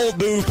least bold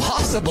move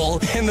possible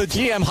in the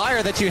GM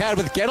hire that you had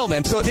with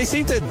Gettleman. So they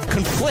seem to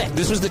conflict.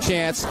 This was the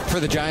chance for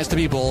the Giants to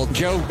be bold.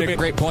 Joe made a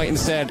great point and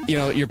said,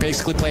 you're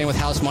basically playing with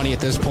house money at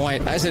this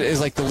point. As it is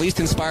like the least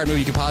inspired move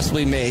you could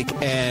possibly make.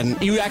 And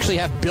you actually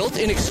have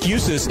built-in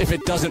excuses if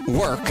it doesn't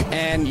work.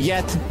 And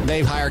yet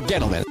they've hired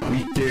Gettleman.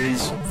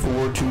 Weekdays,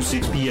 4 to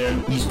 6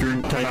 p.m.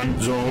 Eastern Time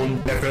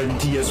Zone.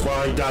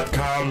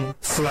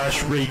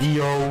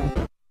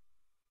 FNTSY.com/radio.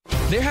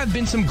 There have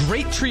been some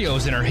great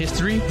trios in our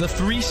history. The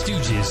Three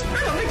Stooges.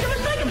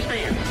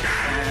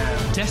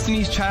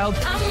 Destiny's Child.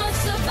 I'm a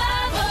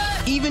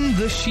survivor. Even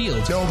The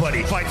Shield.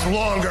 Nobody fights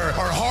longer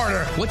or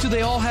harder. What do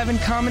they all have in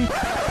common?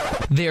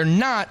 They're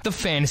not the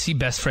fantasy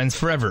best friends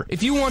forever.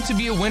 If you want to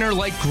be a winner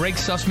like Greg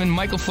Sussman,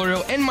 Michael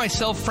Florio, and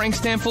myself, Frank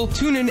Stanfield,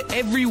 tune in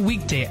every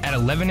weekday at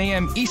 11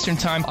 a.m. Eastern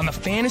Time on the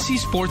Fantasy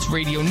Sports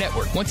Radio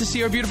Network. Want to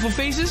see our beautiful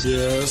faces?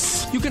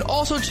 Yes. You can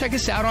also check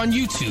us out on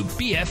YouTube,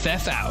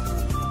 BFF Out.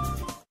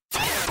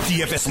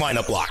 DFS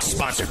Lineup Block,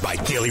 sponsored by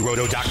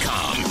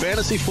DailyRoto.com.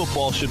 Fantasy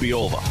football should be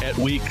over at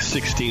week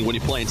 16 when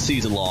you're playing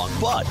season long.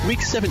 But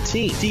week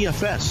 17,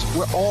 DFS,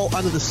 we're all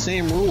under the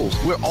same rules.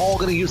 We're all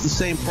going to use the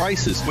same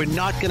prices. We're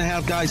not going to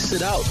have guys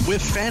sit out. We're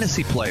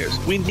fantasy players.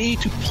 We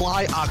need to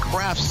ply our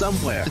craft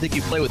somewhere. I think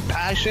you play with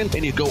passion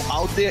and you go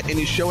out there and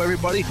you show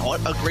everybody what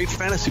a great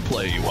fantasy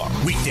player you are.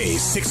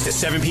 Weekdays, 6 to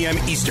 7 p.m.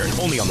 Eastern,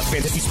 only on the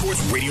Fantasy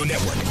Sports Radio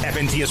Network.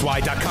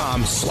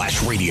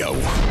 FNTSY.com/radio.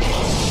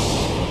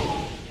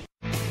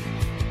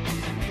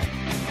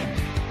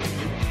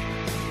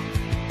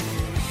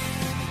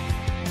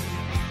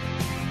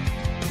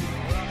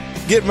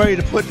 Getting ready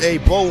to put a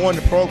bow on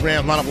the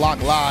program, Lineup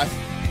Lock Live.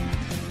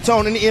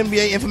 Tone, any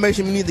NBA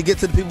information we need to get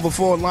to the people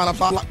before Lineup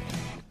Lock?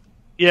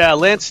 Yeah,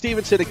 Lance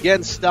Stevenson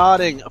again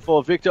starting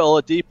for Victor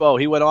Oladipo.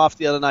 He went off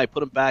the other night.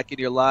 Put him back in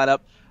your lineup.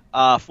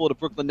 For the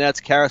Brooklyn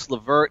Nets, Karis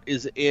LeVert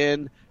is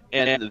in.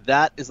 And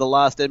that is the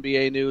last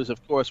NBA news.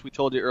 Of course, we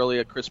told you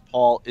earlier Chris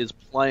Paul is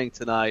playing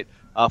tonight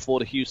for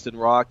the Houston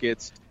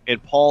Rockets.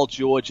 And Paul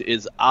George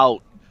is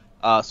out.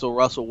 So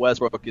Russell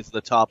Westbrook is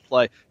the top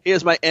play.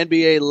 Here's my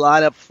NBA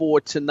lineup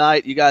for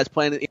tonight. You guys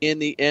playing in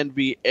the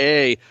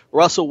NBA.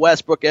 Russell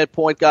Westbrook at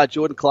point guard.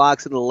 Jordan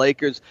Clarkson, the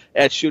Lakers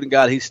at shooting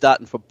guard. He's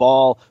starting for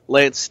Ball.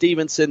 Lance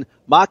Stevenson.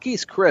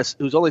 Marquise Chris,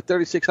 who's only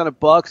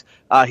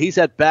 $3,600. He's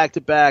had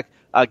back-to-back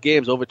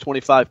games over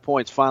 25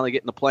 points, finally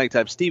getting the playing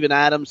time. Steven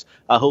Adams,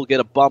 who'll get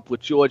a bump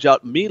with George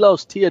out.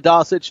 Milos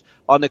Teodosic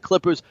on the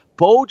Clippers.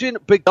 Bojan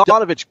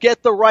Bogdanovic,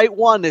 get the right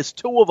one. There's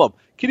two of them.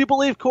 Can you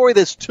believe, Corey,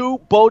 there's two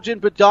Bojan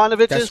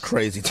Bogdanoviches? That's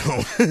crazy,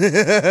 Tone.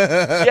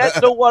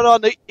 Get the one on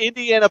the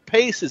Indiana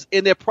Pacers,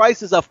 and their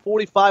prices are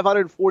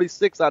 $4,500 and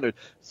 $4,600.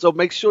 So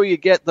make sure you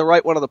get the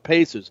right one on the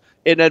Pacers.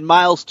 And then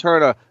Miles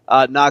Turner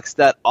knocks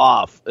that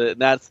off.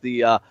 And that's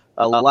the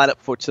lineup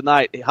for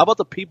tonight. How about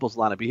the People's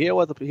lineup?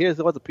 Here's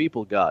what the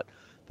People got.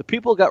 The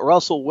People got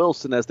Russell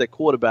Wilson as their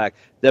quarterback.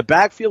 Their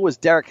backfield was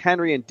Derrick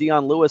Henry and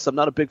Dion Lewis. I'm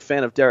not a big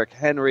fan of Derrick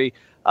Henry.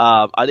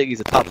 I think he's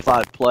a top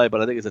 5 play, but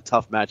I think it's a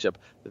tough matchup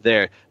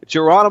there.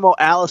 Geronimo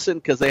Allison,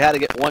 because they had to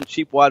get one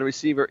cheap wide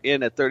receiver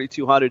in at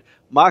 $3,200.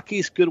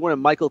 Marquise Goodwin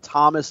and Michael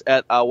Thomas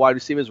at wide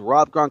receivers.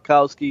 Rob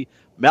Gronkowski,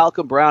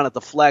 Malcolm Brown at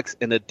the flex,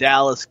 and the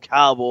Dallas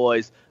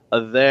Cowboys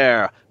are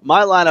there.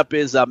 My lineup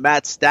is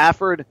Matt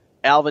Stafford,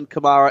 Alvin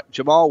Kamara,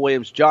 Jamal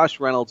Williams,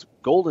 Josh Reynolds,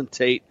 Golden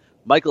Tate,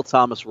 Michael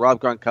Thomas, Rob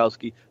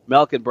Gronkowski,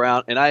 Malcolm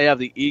Brown, and I have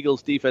the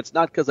Eagles defense,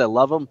 not because I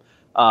love them,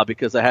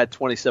 because I had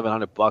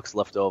 $2,700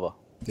 left over.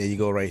 There you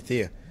go right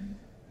there.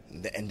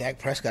 And Dak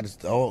Prescott is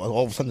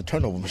all of a sudden the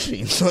turnover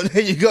machine. So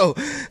there you go.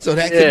 So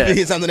that could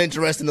be something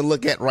interesting to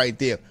look at right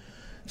there.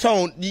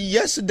 Tone,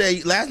 last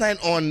night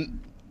on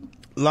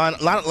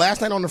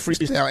the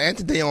Freestyle and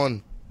today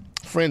on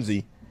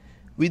Frenzy,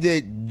 we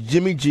did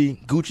Jimmy G,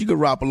 Gucci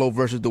Garoppolo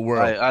versus the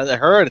world. I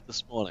heard it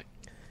this morning.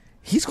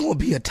 He's going to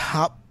be a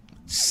top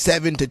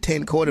 7 to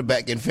 10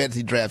 quarterback in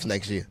fantasy drafts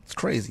next year. It's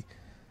crazy.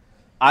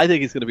 I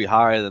think he's going to be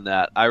higher than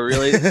that.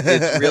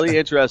 It's really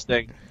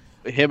interesting,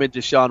 him and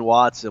Deshaun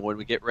Watson, when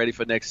we get ready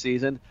for next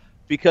season.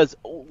 Because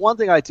one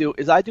thing I do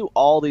is I do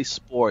all these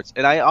sports,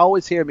 and I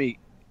always hear me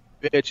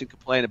bitch and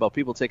complain about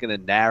people taking a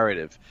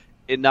narrative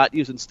and not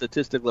using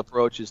statistical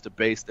approaches to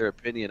base their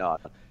opinion on.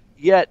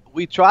 Yet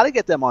we try to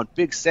get them on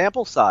big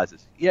sample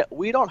sizes. Yet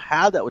we don't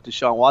have that with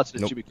Deshaun Watson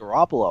and Jimmy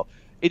Garoppolo.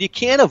 And you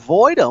can't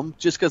avoid them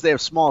just because they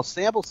have small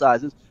sample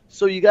sizes.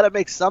 So you got to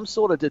make some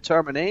sort of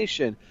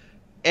determination.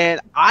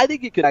 And I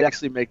think you could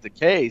actually make the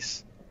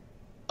case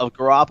of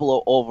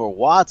Garoppolo over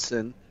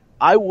Watson.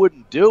 I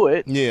wouldn't do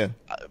it. Yeah.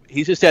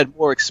 He's just had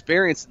more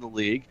experience in the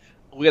league.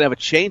 We're going to have a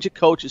change of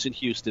coaches in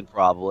Houston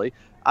probably.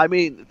 I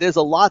mean, there's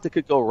a lot that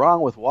could go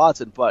wrong with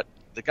Watson, but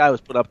the guy was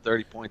put up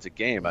 30 points a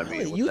game. I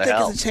mean, you what think the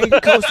hell? it's a change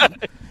of coach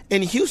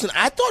in Houston?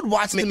 I thought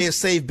Watson may have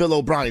saved Bill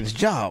O'Brien's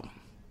job.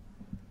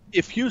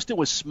 If Houston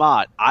was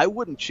smart, I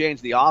wouldn't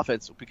change the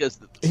offense because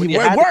when It you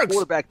had works. the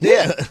quarterback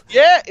there,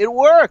 it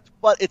worked.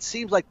 But it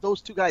seems like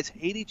those two guys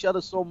hate each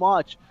other so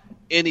much,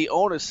 and the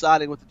owner's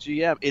siding with the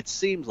GM. It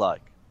seems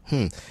like.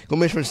 Going to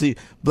be interesting to see.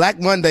 Black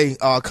Monday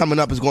coming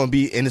up is going to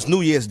be, and it's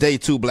New Year's Day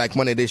too, Black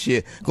Monday this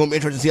year. Going to be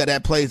interesting to see how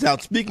that plays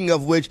out. Speaking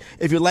of which,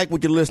 if you like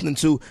what you're listening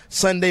to,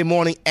 Sunday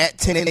morning at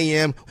 10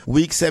 a.m.,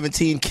 Week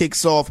 17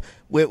 kicks off.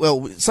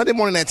 Sunday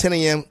morning at 10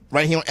 a.m.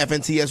 right here on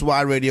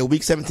FNTSY Radio.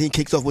 Week 17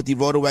 kicks off with the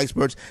Roto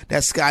experts.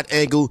 That's Scott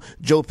Engel,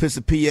 Joe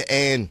Pisapia,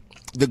 and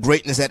the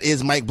greatness that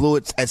is Mike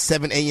Blewett at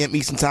 7 a.m.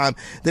 Eastern Time.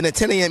 Then at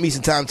 10 a.m.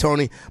 Eastern Time,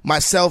 Tony,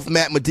 myself,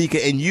 Matt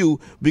Modica, and you,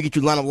 we get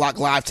you Lineup Lock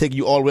Live, taking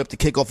you all the way up to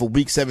kickoff of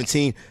Week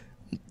 17.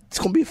 It's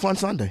going to be a fun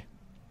Sunday.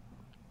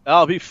 Oh,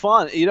 it'll be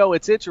fun. You know,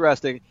 it's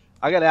interesting.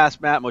 I got to ask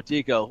Matt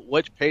Modica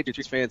which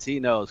Patriots fans he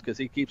knows, because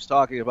he keeps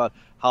talking about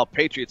how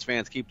Patriots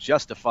fans keep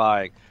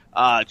justifying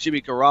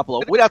Jimmy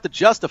Garoppolo. We'd have to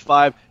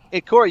justify him.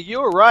 And, Corey,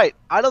 you were right.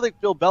 I don't think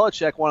Bill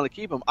Belichick wanted to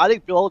keep him. I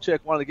think Bill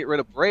Belichick wanted to get rid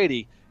of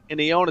Brady. And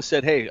the owner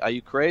said, hey, are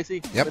you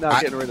crazy? Yep. We're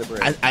not getting rid of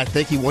Brady. I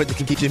think he wanted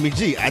to keep Jimmy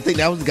G. I think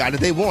that was the guy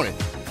that they wanted.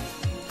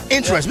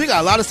 Interesting. We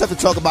got a lot of stuff to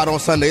talk about on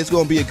Sunday. It's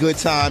going to be a good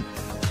time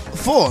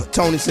for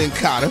Tony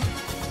Sincotta.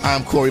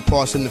 I'm Corey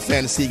Parson, the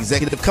Fantasy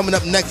Executive. Coming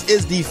up next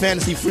is the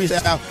Fantasy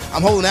Freestyle.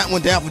 I'm holding that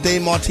one down for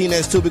Dave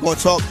Martinez, too. We're going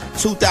to talk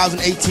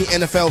 2018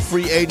 NFL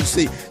free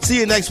agency. See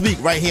you next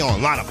week right here on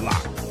Lineup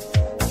Lock.